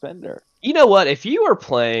do her spender. You know what? If you're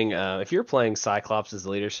playing Cyclops'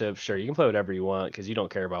 leadership, sure, you can play whatever you want because you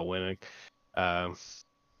don't care about winning,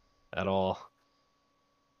 at all.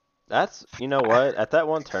 That's you know what? At that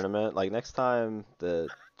one tournament, like next time that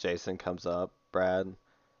Jason comes up, Brad,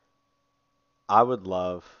 I would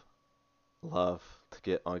love to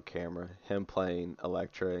get on camera him playing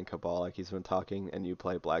Elektra and Cabal like he's been talking, and you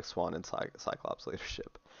play Black Swan and Cyclops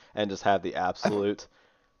leadership, and just have the absolute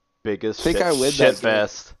biggest shit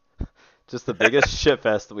fest. Just the biggest shit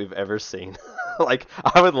fest that we've ever seen. Like,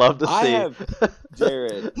 I would love to see.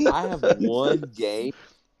 Jared, I have one game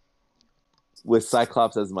with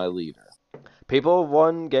Cyclops as my leader. People have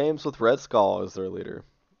won games with Red Skull as their leader.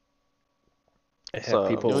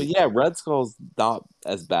 People, Red Skull's not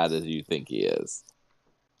as bad as you think he is.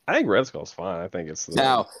 I think Red Skull's fine. I think it's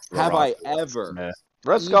now. Have I ever?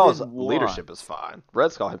 Red Skull's leadership is fine.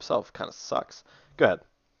 Red Skull himself kind of sucks. Go ahead.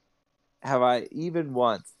 Have I even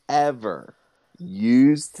once ever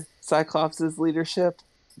used Cyclops' leadership?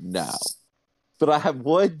 No. But I have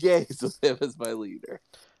won games with him as my leader.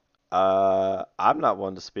 I'm not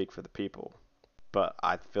one to speak for the people, but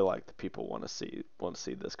I feel like the people want to see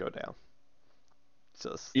this go down.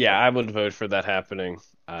 I would vote for that happening.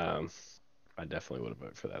 I definitely would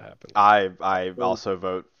vote for that happening. I also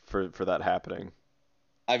vote for that happening.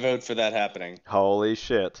 I vote for that happening. Holy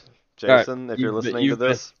shit, Jason! Right. If you're listening to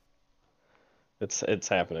this, it's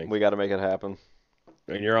happening. We got to make it happen.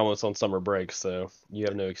 And you're almost on summer break, so you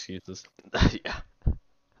have no excuses. Yeah,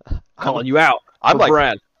 calling you out. I'm like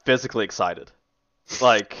Brad. Physically excited.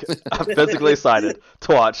 Like I'm physically excited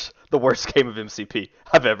to watch the worst game of MCP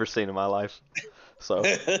I've ever seen in my life. So,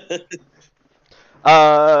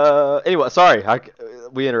 anyway, sorry,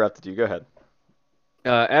 we interrupted you. Go ahead.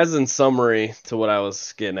 As in summary to what I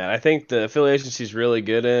was getting at, I think the affiliations she's really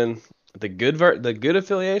good in, the good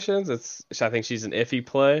affiliations, I think she's an iffy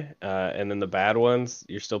play, and then the bad ones,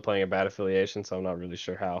 you're still playing a bad affiliation, so I'm not really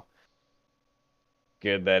sure how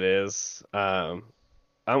good that is. I'm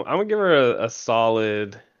gonna give her a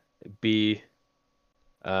solid B.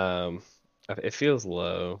 It feels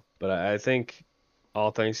low, but I think all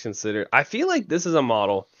things considered, I feel like this is a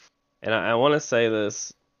model, and I want to say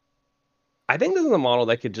this. I think this is a model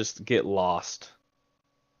that could just get lost.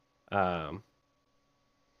 If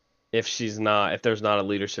there's not a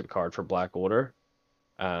leadership card for Black Order.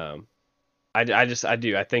 I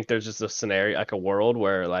do. I think there's just a scenario, like a world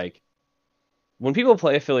where like when people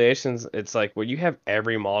play affiliations, it's like where you have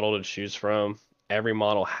every model to choose from. Every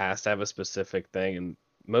model has to have a specific thing, and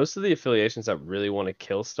most of the affiliations that really want to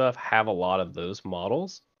kill stuff have a lot of those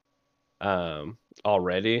models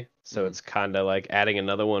already. So it's kind of like adding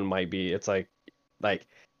another one might be, it's like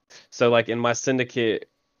so like in my syndicate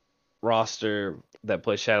roster that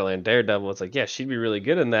plays Shadowland Daredevil, it's like, yeah, she'd be really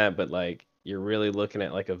good in that, but like you're really looking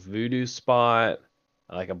at like a voodoo spot,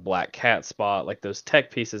 like a black cat spot, like those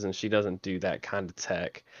tech pieces, and she doesn't do that kind of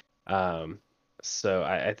tech. So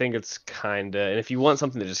I think it's kind of, and if you want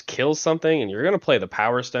something that just kills something and you're going to play the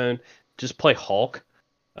Power Stone, just play Hulk.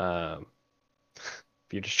 If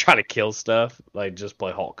you're just trying to kill stuff, like just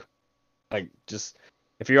play Hulk. Like just,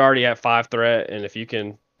 if you're already at 5 threat and if you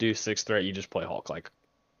can do 6 threat, you just play Hulk. Like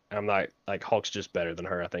I'm not like Hulk's just better than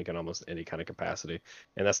her, I think, in almost any kind of capacity.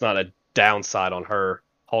 And that's not a downside on her.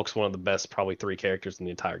 Hulk's one of the best, probably 3 characters in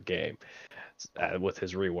the entire game with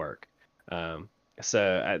his rework. Um,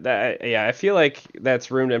 yeah, I feel like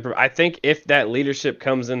that's room to improve. I think if that leadership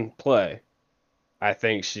comes in play, I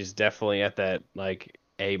think she's definitely at that like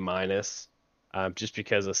A minus. Just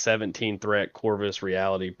because a 17 threat Corvus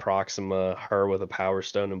Reality Proxima, her with a Power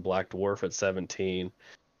Stone and Black Dwarf at 17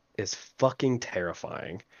 is fucking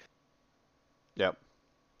terrifying. Yep.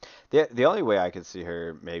 The only way I could see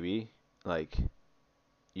her maybe like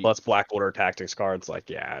Plus Black Order Tactics cards, like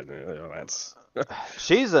yeah, that's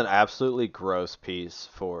she's an absolutely gross piece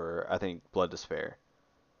for I think Blood Despair,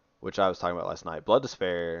 which I was talking about last night. Blood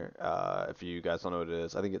Despair, if you guys don't know what it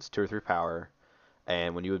is, I think it's 2 or 3 power,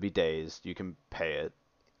 and when you would be dazed, you can pay it,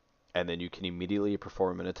 and then you can immediately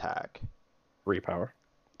perform an attack. 3 power.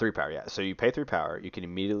 3 power, yeah. So you pay 3 power, you can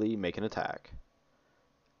immediately make an attack,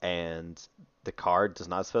 and the card does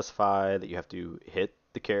not specify that you have to hit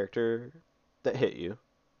the character that hit you,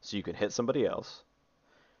 so you can hit somebody else,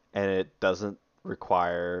 and it doesn't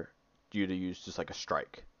require you to use just like a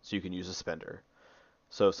strike, so you can use a spender.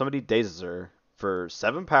 So if somebody dazes her for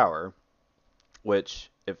 7 power, which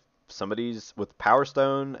if somebody's with Power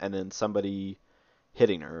Stone and then somebody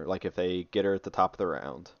hitting her, like if they get her at the top of the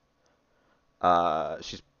round,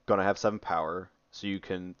 she's gonna have 7 power, so you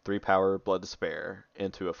can 3 power Blood Despair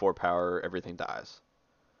into a 4 power Everything Dies,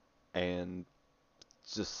 and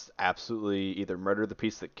just absolutely either murder the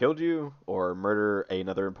piece that killed you or murder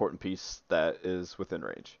another important piece that is within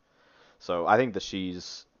range. So I think that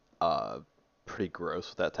she's pretty gross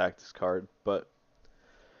with that tactics card, but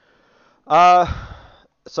uh,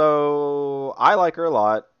 so I like her a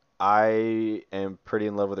lot. I am pretty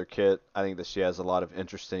in love with her kit. I think that she has a lot of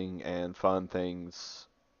interesting and fun things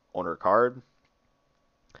on her card.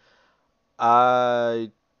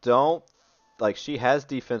 I don't like she has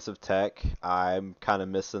defensive tech. I'm kind of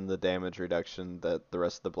missing the damage reduction that the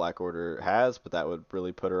rest of the Black Order has, but that would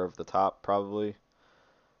really put her over the top probably.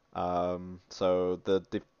 So the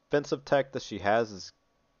defensive tech that she has is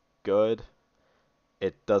good.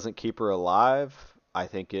 It doesn't keep her alive. I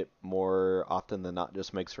think it more often than not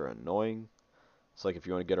just makes her annoying. So like if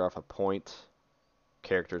you want to get her off a point,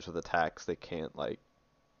 characters with attacks they can't like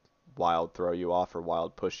wild throw you off or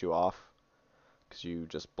wild push you off because you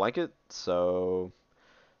just blanket. So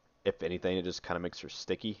if anything, it just kind of makes her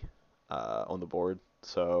sticky on the board.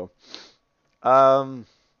 So um,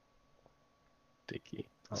 sticky.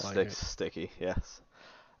 I like it. Sticky, yes.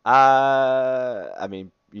 I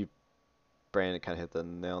mean, Brandon kind of hit the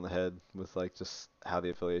nail on the head with like just how the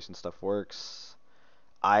affiliation stuff works.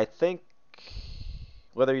 I think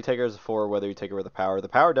whether you take her as a 4 or whether you take her with the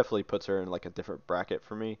power definitely puts her in like a different bracket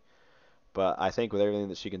for me. But I think with everything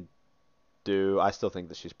that she can do, I still think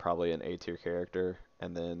that she's probably an A tier character.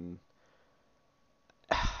 And then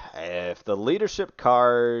if the leadership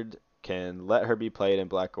card can let her be played in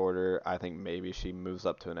Black Order, I think maybe she moves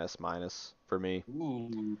up to an S minus for me.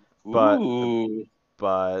 Ooh. But Ooh.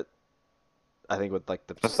 but I think with like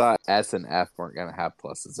the I thought S and F weren't gonna have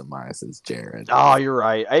pluses and minuses, Jared. oh, you're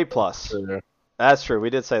right, A plus. Sure. That's true. We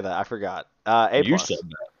did say that. I forgot. A You plus. said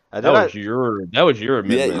that. Did That I? was your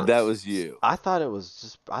amendment. Yeah, that was you. I thought it was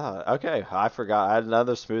just. I thought okay. I forgot. I had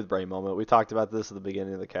another smooth brain moment. We talked about this at the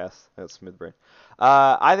beginning of the cast. That's smooth brain.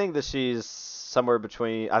 I think that she's somewhere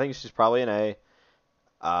between. I think she's probably an A.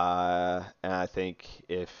 And I think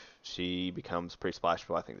if she becomes pretty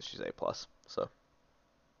splashable, I think that she's A plus. So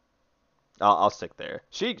I'll stick there.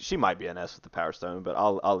 She might be an S with the Power Stone, but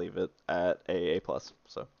I'll leave it at A plus.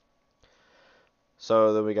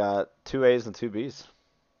 So then we got 2 A's and 2 B's.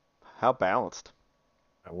 How balanced?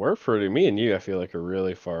 We're pretty. Me and you, I feel like are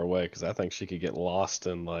really far away because I think she could get lost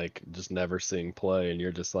in like just never seeing play, and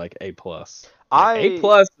you're just like A plus. A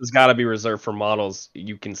plus has got to be reserved for models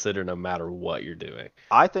you consider no matter what you're doing.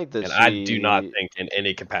 I think that and I do not think in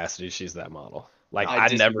any capacity she's that model. Like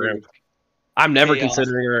I'm never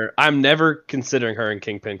considering her. I'm never considering her in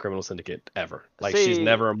Kingpin Criminal Syndicate ever. Like she's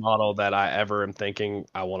never a model that I ever am thinking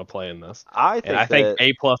I want to play in this. I think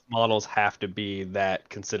A plus models have to be that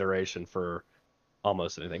consideration for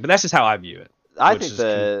almost anything. But that's just how I view it. I think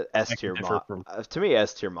the S tier to me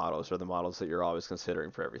S tier models are the models that you're always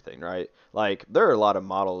considering for everything, right? Like there are a lot of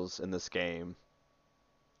models in this game.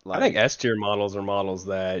 I think S tier models are models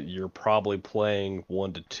that you're probably playing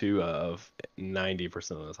 1 to 2 of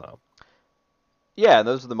 90% of the time. Yeah,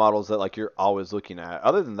 those are the models that like you're always looking at.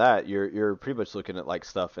 Other than that, you're pretty much looking at like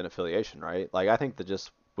stuff in affiliation, right? Like I think that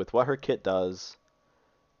just with what her kit does,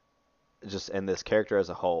 just and this character as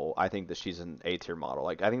a whole, I think that she's an A tier model.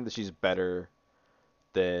 Like I think that she's better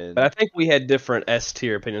then But I think we had different S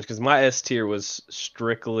tier opinions because my S tier was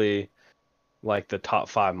strictly like the top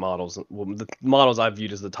 5 models, well, the models I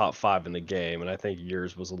viewed as the top 5 in the game, and I think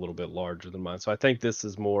yours was a little bit larger than mine. So I think this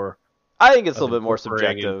is more I think it's a of little an bit more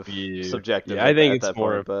overrated subjective, view. subjective Yeah, I think at it's that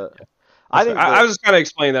more point. of. But Yeah, I that's fair. think that I was just kind of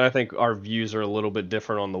explaining that I think our views are a little bit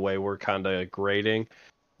different on the way we're kind of grading,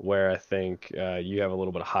 where I think you have a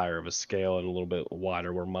little bit higher of a scale and a little bit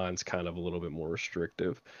wider, where mine's kind of a little bit more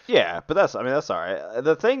restrictive. yeah, but that's all right.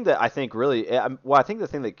 The thing that I think really, I think the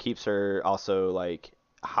thing that keeps her also like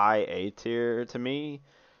high A tier to me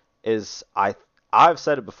is I've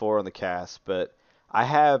said it before on the cast, but I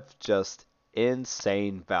have just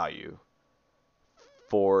insane value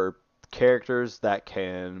for characters that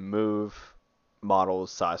can move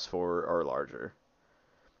models size 4 or larger.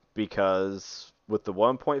 Because with the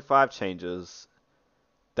 1.5 changes,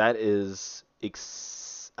 that is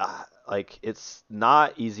like it's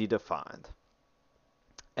not easy to find.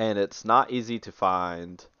 And it's not easy to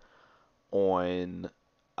find on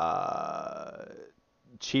uh,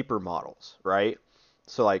 cheaper models, right?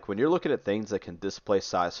 So like when you're looking at things that can display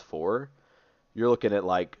size 4, you're looking at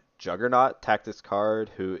like Juggernaut Tactics card,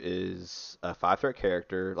 who is a 5 threat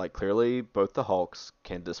character. Like clearly both the Hulks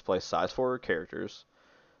can display size 4 characters.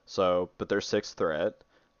 So, but they're 6 threat.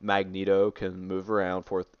 Magneto can move around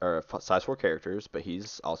for size 4 characters, but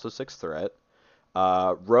he's also 6 threat.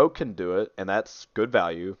 Rogue can do it, and that's good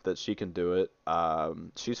value that she can do it.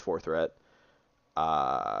 She's 4 threat.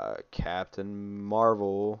 Captain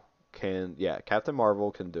Marvel can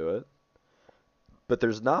do it. But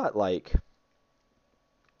there's not like,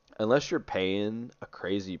 unless you're paying a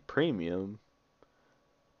crazy premium,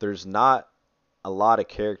 there's not a lot of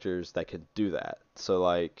characters that can do that. So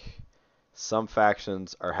like, some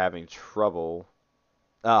factions are having trouble.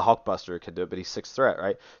 Hulkbuster can do it, but he's 6 threat,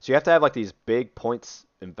 right? So you have to have like these big points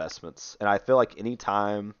investments, and I feel like any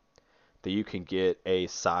time that you can get a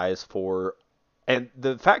size 4, and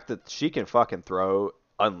the fact that she can fucking throw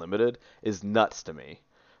unlimited is nuts to me.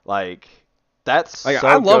 Like that's Like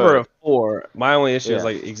I so love her good. at 4. My only issue is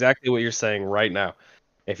Yeah. like exactly what you're saying right now.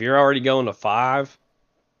 If you're already going to 5,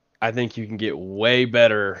 I think you can get way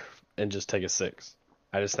better and just take a 6.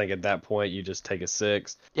 I just think at that point you just take a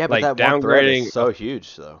 6. Yeah, but Like that one threat is downgrading a, so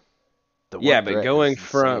huge though. The one yeah, but threat going is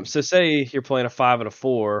from, insane. so say you're playing a 5 and a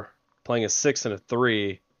 4, playing a 6 and a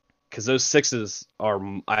 3, because those 6s are,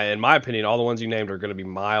 in my opinion, all the ones you named are going to be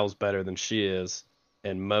miles better than she is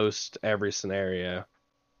in most every scenario.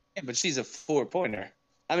 Yeah, but she's a 4-pointer.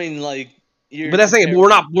 I mean, like But that's the thing. We're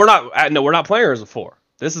not playing her as a 4.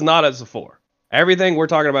 This is not as a 4. Everything we're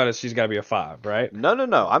talking about is she's got to be a 5, right? No.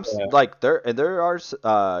 Yeah. Like there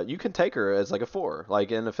are you can take her as like a 4.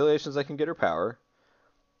 Like in affiliations that can get her power,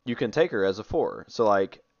 you can take her as a 4. So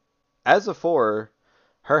like as a 4,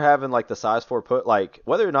 her having like the size 4 put, like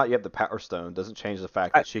whether or not you have the power stone doesn't change the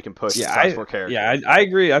fact that she can push a size 4 character. I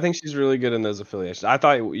agree. I think she's really good in those affiliations. I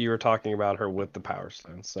thought you were talking about her with the Power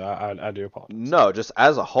Stone, so I do apologize. No, just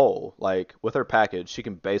as a whole, like with her package, she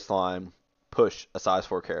can baseline push a size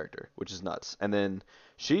 4 character, which is nuts. And then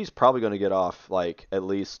she's probably going to get off like at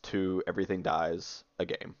least 2 everything dies a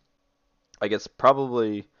game. Like it's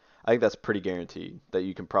probably, I think that's pretty guaranteed that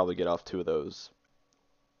you can probably get off 2 of those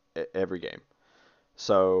every game.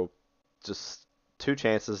 So just 2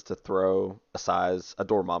 chances to throw a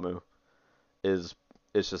Dormammu is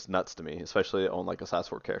it's just nuts to me, especially on like a size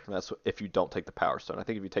 4 character. And that's if you don't take the Power Stone. I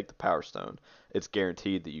think if you take the Power Stone, it's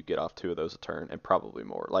guaranteed that you get off 2 of those a turn and probably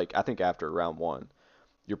more. Like I think after round 1,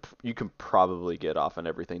 you can probably get off and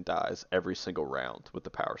everything dies every single round with the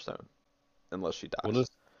Power Stone, unless she We'll dies.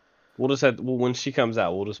 just we'll just have well, when she comes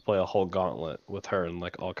out, we'll just play a whole gauntlet with her and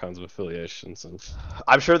like all kinds of affiliations and.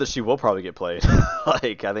 I'm sure that she will probably get played.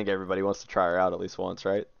 Like I think everybody wants to try her out at least once,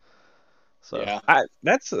 right? So yeah.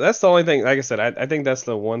 That's the only thing. Like I said, I think that's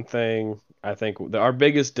the one thing. I think our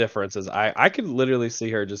biggest difference is I could literally see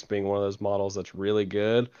her just being one of those models that's really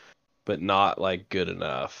good, but not like good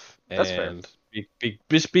enough. that's fair. And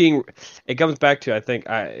just being, it comes back to I think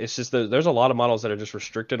it's just there's a lot of models that are just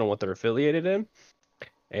restricted on what they're affiliated in,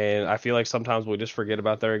 and I feel like sometimes we just forget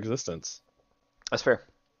about their existence. That's fair.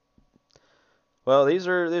 Well, these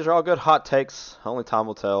are all good hot takes. Only time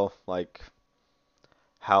will tell, like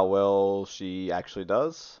how well she actually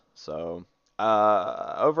does. So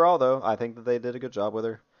overall, though, I think that they did a good job with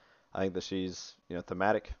her. I think that she's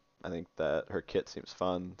thematic. I think that her kit seems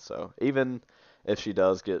fun. So even if she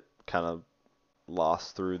does get kind of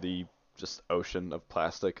lost through the just ocean of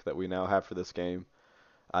plastic that we now have for this game,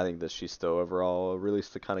 I think that she's still overall a release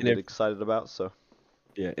to kind of And get if excited about. So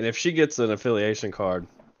yeah, and if she gets an affiliation card,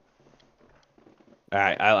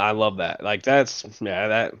 I love that. Like that's yeah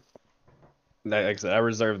that Like I said, I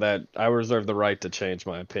reserve that. I reserve the right to change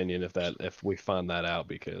my opinion if we find that out,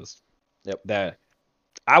 because Yep. that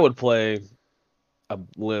I would play a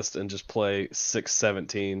list and just play 6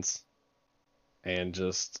 17s and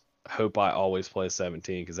just hope I always play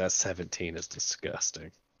 17, because that 17 is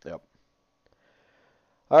disgusting. Yep.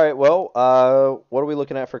 All right. Well, what are we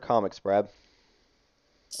looking at for comics, Brad?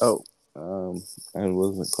 Oh, I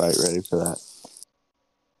wasn't quite ready for that.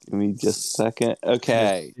 Give me just a second.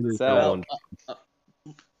 Okay, It is so your one.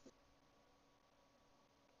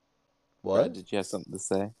 What? Brad, did you have something to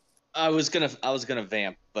say? I was gonna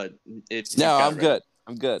vamp, but if No, you've got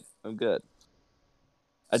I'm it good. I'm good.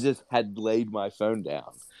 I just had laid my phone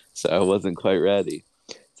down, so I wasn't quite ready.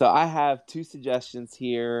 So I have two suggestions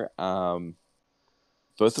here,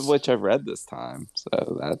 both of which I've read this time,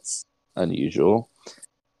 so that's unusual.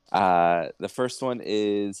 The first one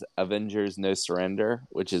is Avengers No Surrender,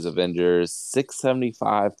 which is Avengers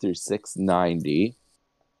 675 through 690.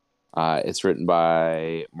 It's written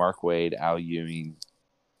by Mark Waid, Al Ewing,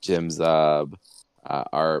 Jim Zub,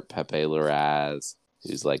 Art Pepe Larraz,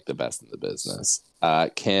 who's like the best in the business.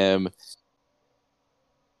 Kim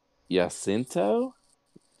Jacinto,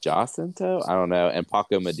 I don't know, and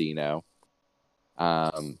Paco Medino.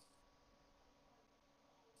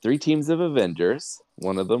 Three teams of Avengers,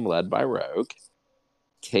 one of them led by Rogue,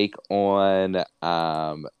 take on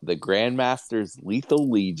the Grandmaster's Lethal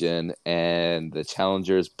Legion and the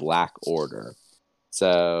Challenger's Black Order.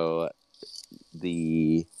 So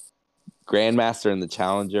the Grandmaster and the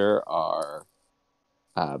Challenger are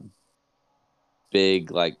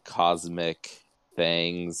big, like, cosmic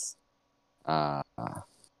things. I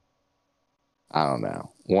don't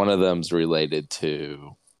know. One of them's related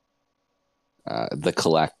to the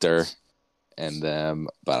Collector and them,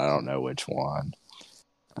 but I don't know which one.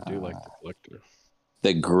 I do like the Collector.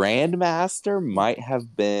 The Grandmaster might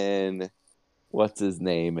have been, what's his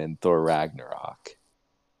name in Thor Ragnarok?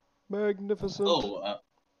 Magnificent.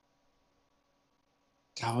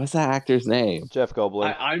 God, what's that actor's name? Jeff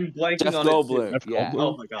Goldblum. I'm blanking Jeff on Goldblum. it. Jeff Yeah.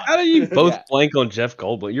 Goldblum? Oh my god! How do you both Yeah. blank on Jeff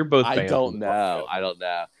Goldblum? You're both I fans. don't know.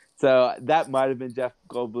 So that might have been Jeff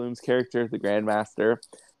Goldblum's character, the Grandmaster.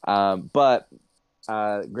 But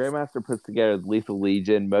Grandmaster puts together Lethal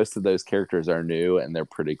Legion. Most of those characters are new and they're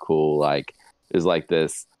pretty cool. Like, there's like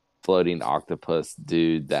this floating octopus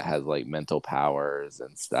dude that has like mental powers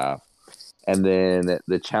and stuff. And then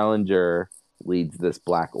the Challenger leads this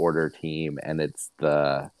Black Order team, and it's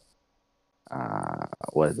the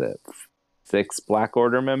what is it? 6 Black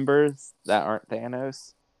Order members that aren't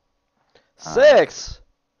Thanos. 6.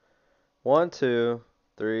 1, 2,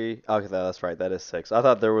 3. Okay, that's right. That is 6. I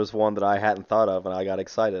thought there was one that I hadn't thought of, and I got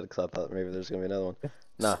excited because I thought maybe there's gonna be another one.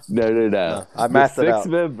 No. No. I The mathed it 6 out.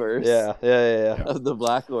 members Yeah. of the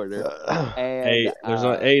Black Order. And 8. There's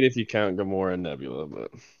only 8 if you count Gamora and Nebula,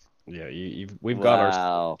 but yeah, we've got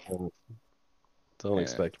our. Don't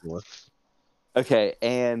expect more. Okay,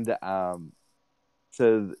 and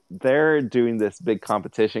so they're doing this big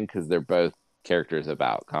competition because they're both characters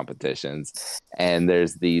about competitions, and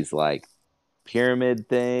there's these like pyramid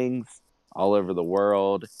things all over the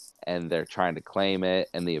world, and they're trying to claim it,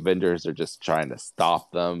 and the Avengers are just trying to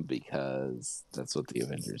stop them because that's what the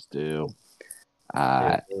Avengers do.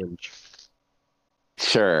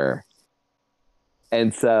 Sure.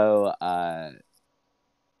 And so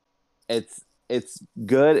it's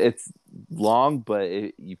good. It's long, but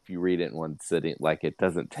if you read it in one sitting, like, it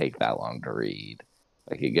doesn't take that long to read.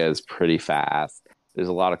 Like, it goes pretty fast. There's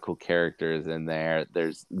a lot of cool characters in there.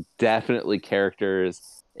 There's definitely characters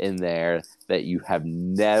in there that you have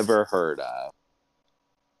never heard of.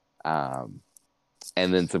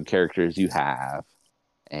 And then some characters you have.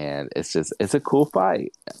 And it's a cool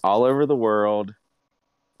fight all over the world.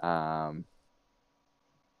 One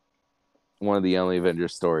of the only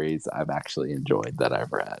Avengers stories I've actually enjoyed that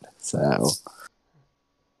I've read. So,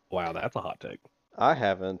 Wow, that's a hot take. I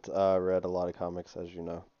haven't read a lot of comics, as you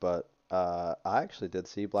know, but I actually did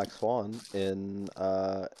see Black Swan in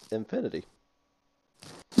Infinity.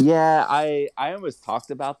 yeah, I almost talked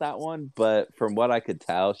about that one, but from what I could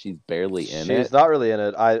tell, she's barely in it. She's not really in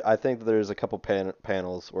it. I think that there's a couple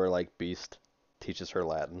panels where like Beast teaches her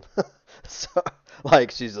Latin, so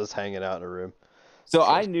like she's just hanging out in a room. So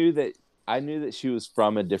I knew that she was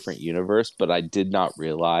from a different universe, but I did not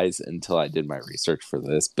realize until I did my research for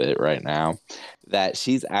this bit right now that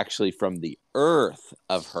she's actually from the Earth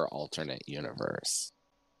of her alternate universe.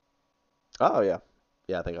 Oh yeah,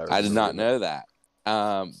 I think I did not know that.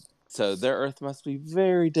 So their Earth must be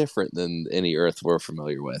very different than any Earth we're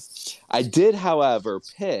familiar with. I did, however,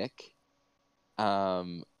 pick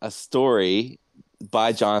a story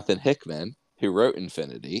by Jonathan Hickman, who wrote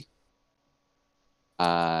Infinity.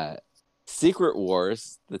 Secret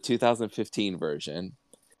Wars, the 2015 version.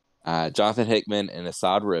 Jonathan Hickman and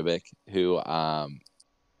Asad Ribic, who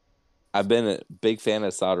I've been a big fan of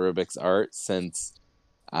Asad Ribic's art since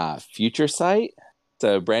Future Sight.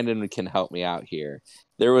 So Brandon can help me out here.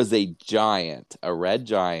 There was a red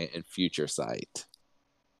giant in Future Sight.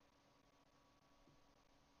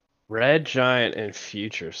 Red Giant and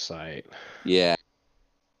Future Sight. Yeah.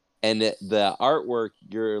 And the artwork,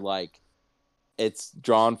 you're like, it's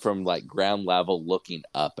drawn from like ground level looking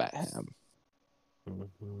up at him.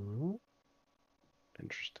 Mm-hmm.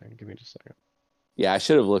 Interesting. Give me just a second. Yeah, I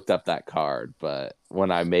should have looked up that card, but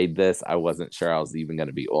when I made this, I wasn't sure I was even going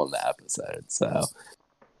to be on the episode. So,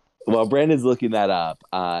 while Brandon's looking that up,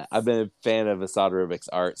 I've been a fan of Asad Ribic's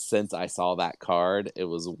art since I saw that card. It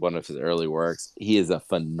was one of his early works. He is a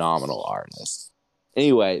phenomenal artist.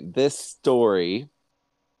 Anyway, this story,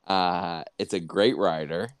 it's a great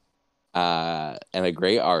writer and a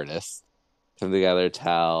great artist come together to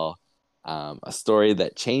tell a story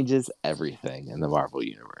that changes everything in the Marvel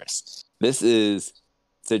Universe.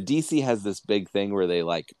 So DC has this big thing where they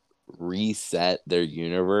like reset their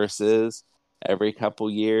universes every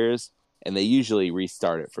couple years, and they usually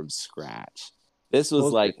restart it from scratch. This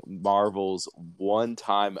was like Marvel's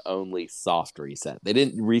one-time only soft reset. They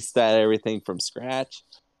didn't reset everything from scratch,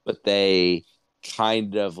 but they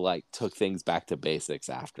kind of like took things back to basics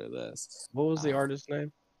after this. What was the artist's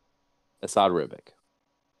name? Asad Ribic.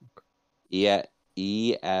 ESAD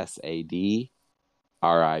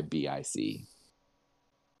RIBIC.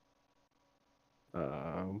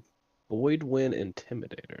 Boyd Win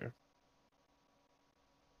Intimidator.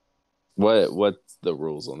 What's the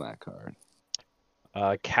rules on that card?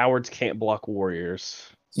 Cowards can't block warriors.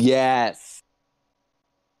 Yes.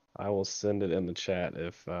 I will send it in the chat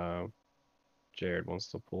if Jared wants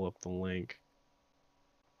to pull up the link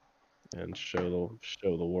and show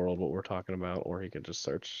the world what we're talking about, or he could just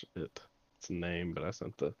search its name. But I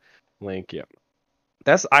sent the link. Yeah,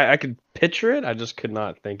 I could picture it. I just could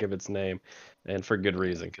not think of its name, and for good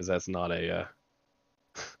reason, because that's not a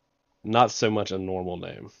not so much a normal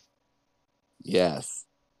name. Yes.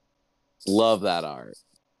 Love that art.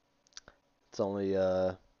 It's only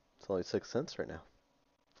 6 cents right now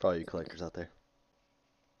for all you collectors out there.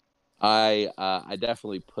 I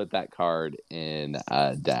definitely put that card in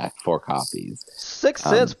a deck, 4 copies. 6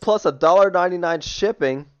 cents plus $1.99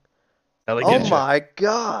 shipping. Oh my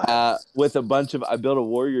god! With a bunch of, I built a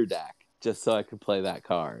warrior deck just so I could play that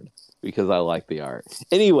card because I like the art.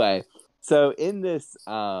 Anyway, so in this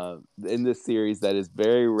series that is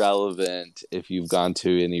very relevant if you've gone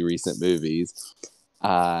to any recent movies,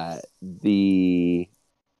 the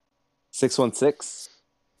 616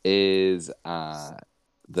 is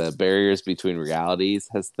the barriers between realities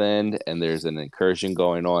has thinned, and there's an incursion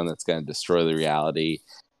going on that's going to destroy the reality,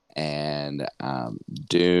 and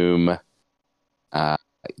Doom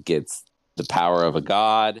gets the power of a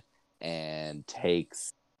god and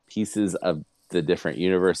takes pieces of the different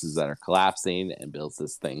universes that are collapsing and builds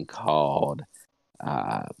this thing called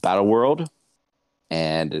Battle World.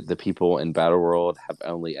 And the people in Battle World have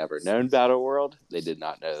only ever known Battle World. They did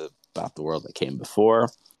not know about the world that came before.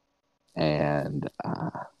 And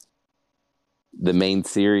the main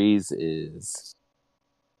series is,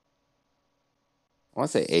 I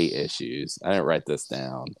want to say 8 issues. I didn't write this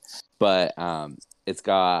down, but it's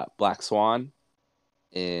got Black Swan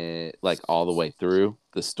like all the way through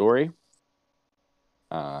the story.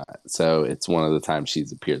 So it's one of the times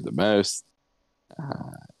she's appeared the most.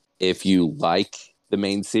 If you like the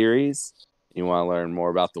main series, you want to learn more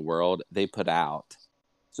about the world, they put out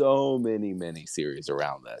so many series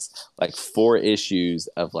around this, like 4 issues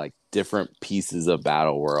of like different pieces of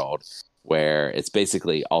Battle World where it's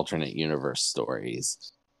basically alternate universe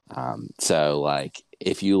stories. So like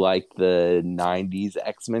if you like the 90s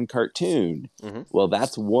X-Men cartoon, well,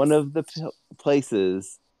 that's one of the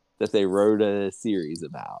places that they wrote a series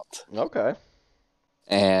about. Okay.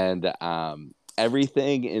 And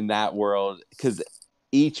everything in that world, because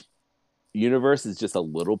each universe is just a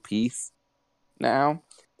little piece now,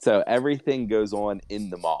 so everything goes on in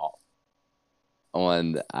the mall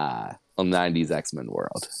on 90s X-Men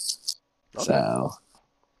world. Okay. So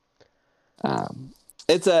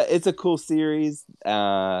it's a cool series.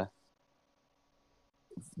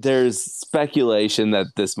 There's speculation that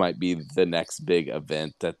this might be the next big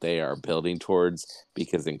event that they are building towards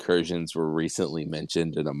because incursions were recently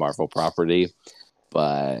mentioned in a Marvel property,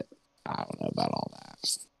 but I don't know about all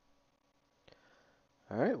that.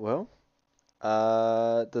 All right, well,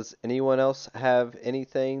 does anyone else have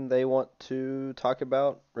anything they want to talk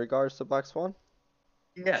about regards to Black Swan?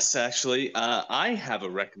 Yes, actually, I have a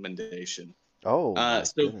recommendation. Oh my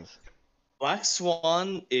So goodness. Black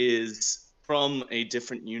Swan is from a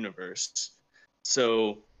different universe.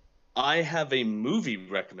 So I have a movie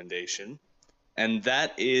recommendation, and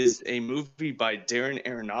that is a movie by Darren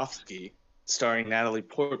Aronofsky starring Natalie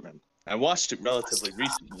Portman. I watched it relatively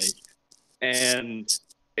recently, and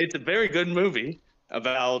it's a very good movie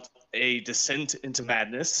about a descent into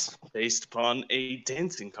madness based upon a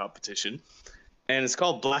dancing competition, and it's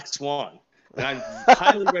called Black Swan, and I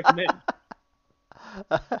highly recommend.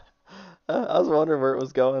 I was wondering where it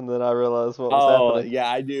was going, then I realized what was Oh happening. yeah,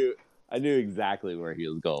 I knew exactly where he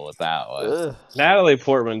was going with that one. Ugh. Natalie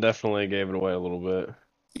Portman definitely gave it away a little bit,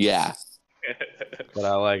 Yeah, but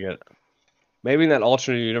I like it. Maybe in that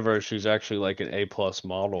alternate universe, she's actually like an A+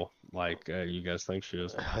 model, like you guys think she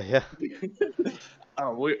is. Yeah.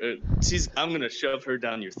 I'm gonna shove her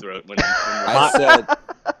down your throat when I said,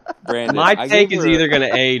 Brandon, My I take gave is her. either going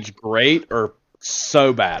to age great or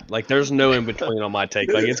so bad. Like there's no in between on my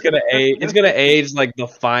take. Like it's going to age. It's going to age like the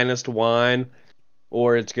finest wine,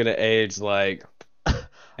 or it's going to age like an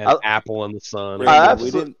I, apple in the sun. I Brandon,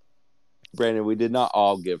 absolutely. We did not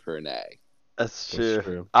all give her an A. That's That's true.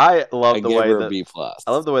 true. I love I the gave way her a that B plus.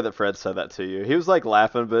 I love the way that Fred said that to you. He was like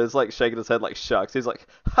laughing, but it's like shaking his head like shucks. He's like,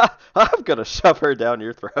 ha, I'm gonna shove her down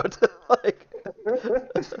your throat. Like,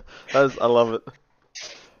 I love it.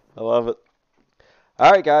 I love it.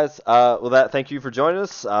 All right, guys. Thank you for joining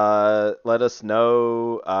us. Let us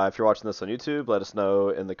know if you're watching this on YouTube. Let us know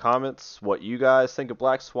in the comments what you guys think of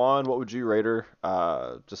Black Swan. What would you rate her?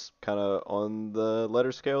 Just kind of on the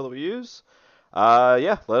letter scale that we use.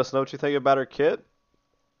 Yeah, let us know what you think about her kit.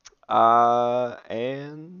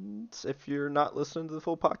 And if you're not listening to the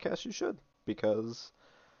full podcast, you should, because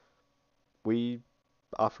we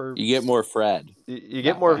offer. You get more Fred. You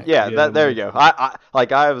get that more. way. Yeah, Yeah, there you more go.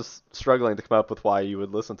 I was struggling to come up with why you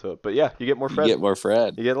would listen to it, but yeah, you get more You Fred. get more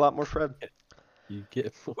Fred. You get a lot more Fred. You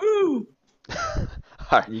get. Woo! All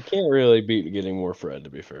right. You can't really beat getting more Fred, to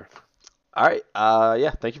be fair. All right.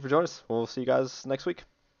 Yeah. Thank you for joining us. We'll see you guys next week.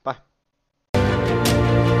 Bye.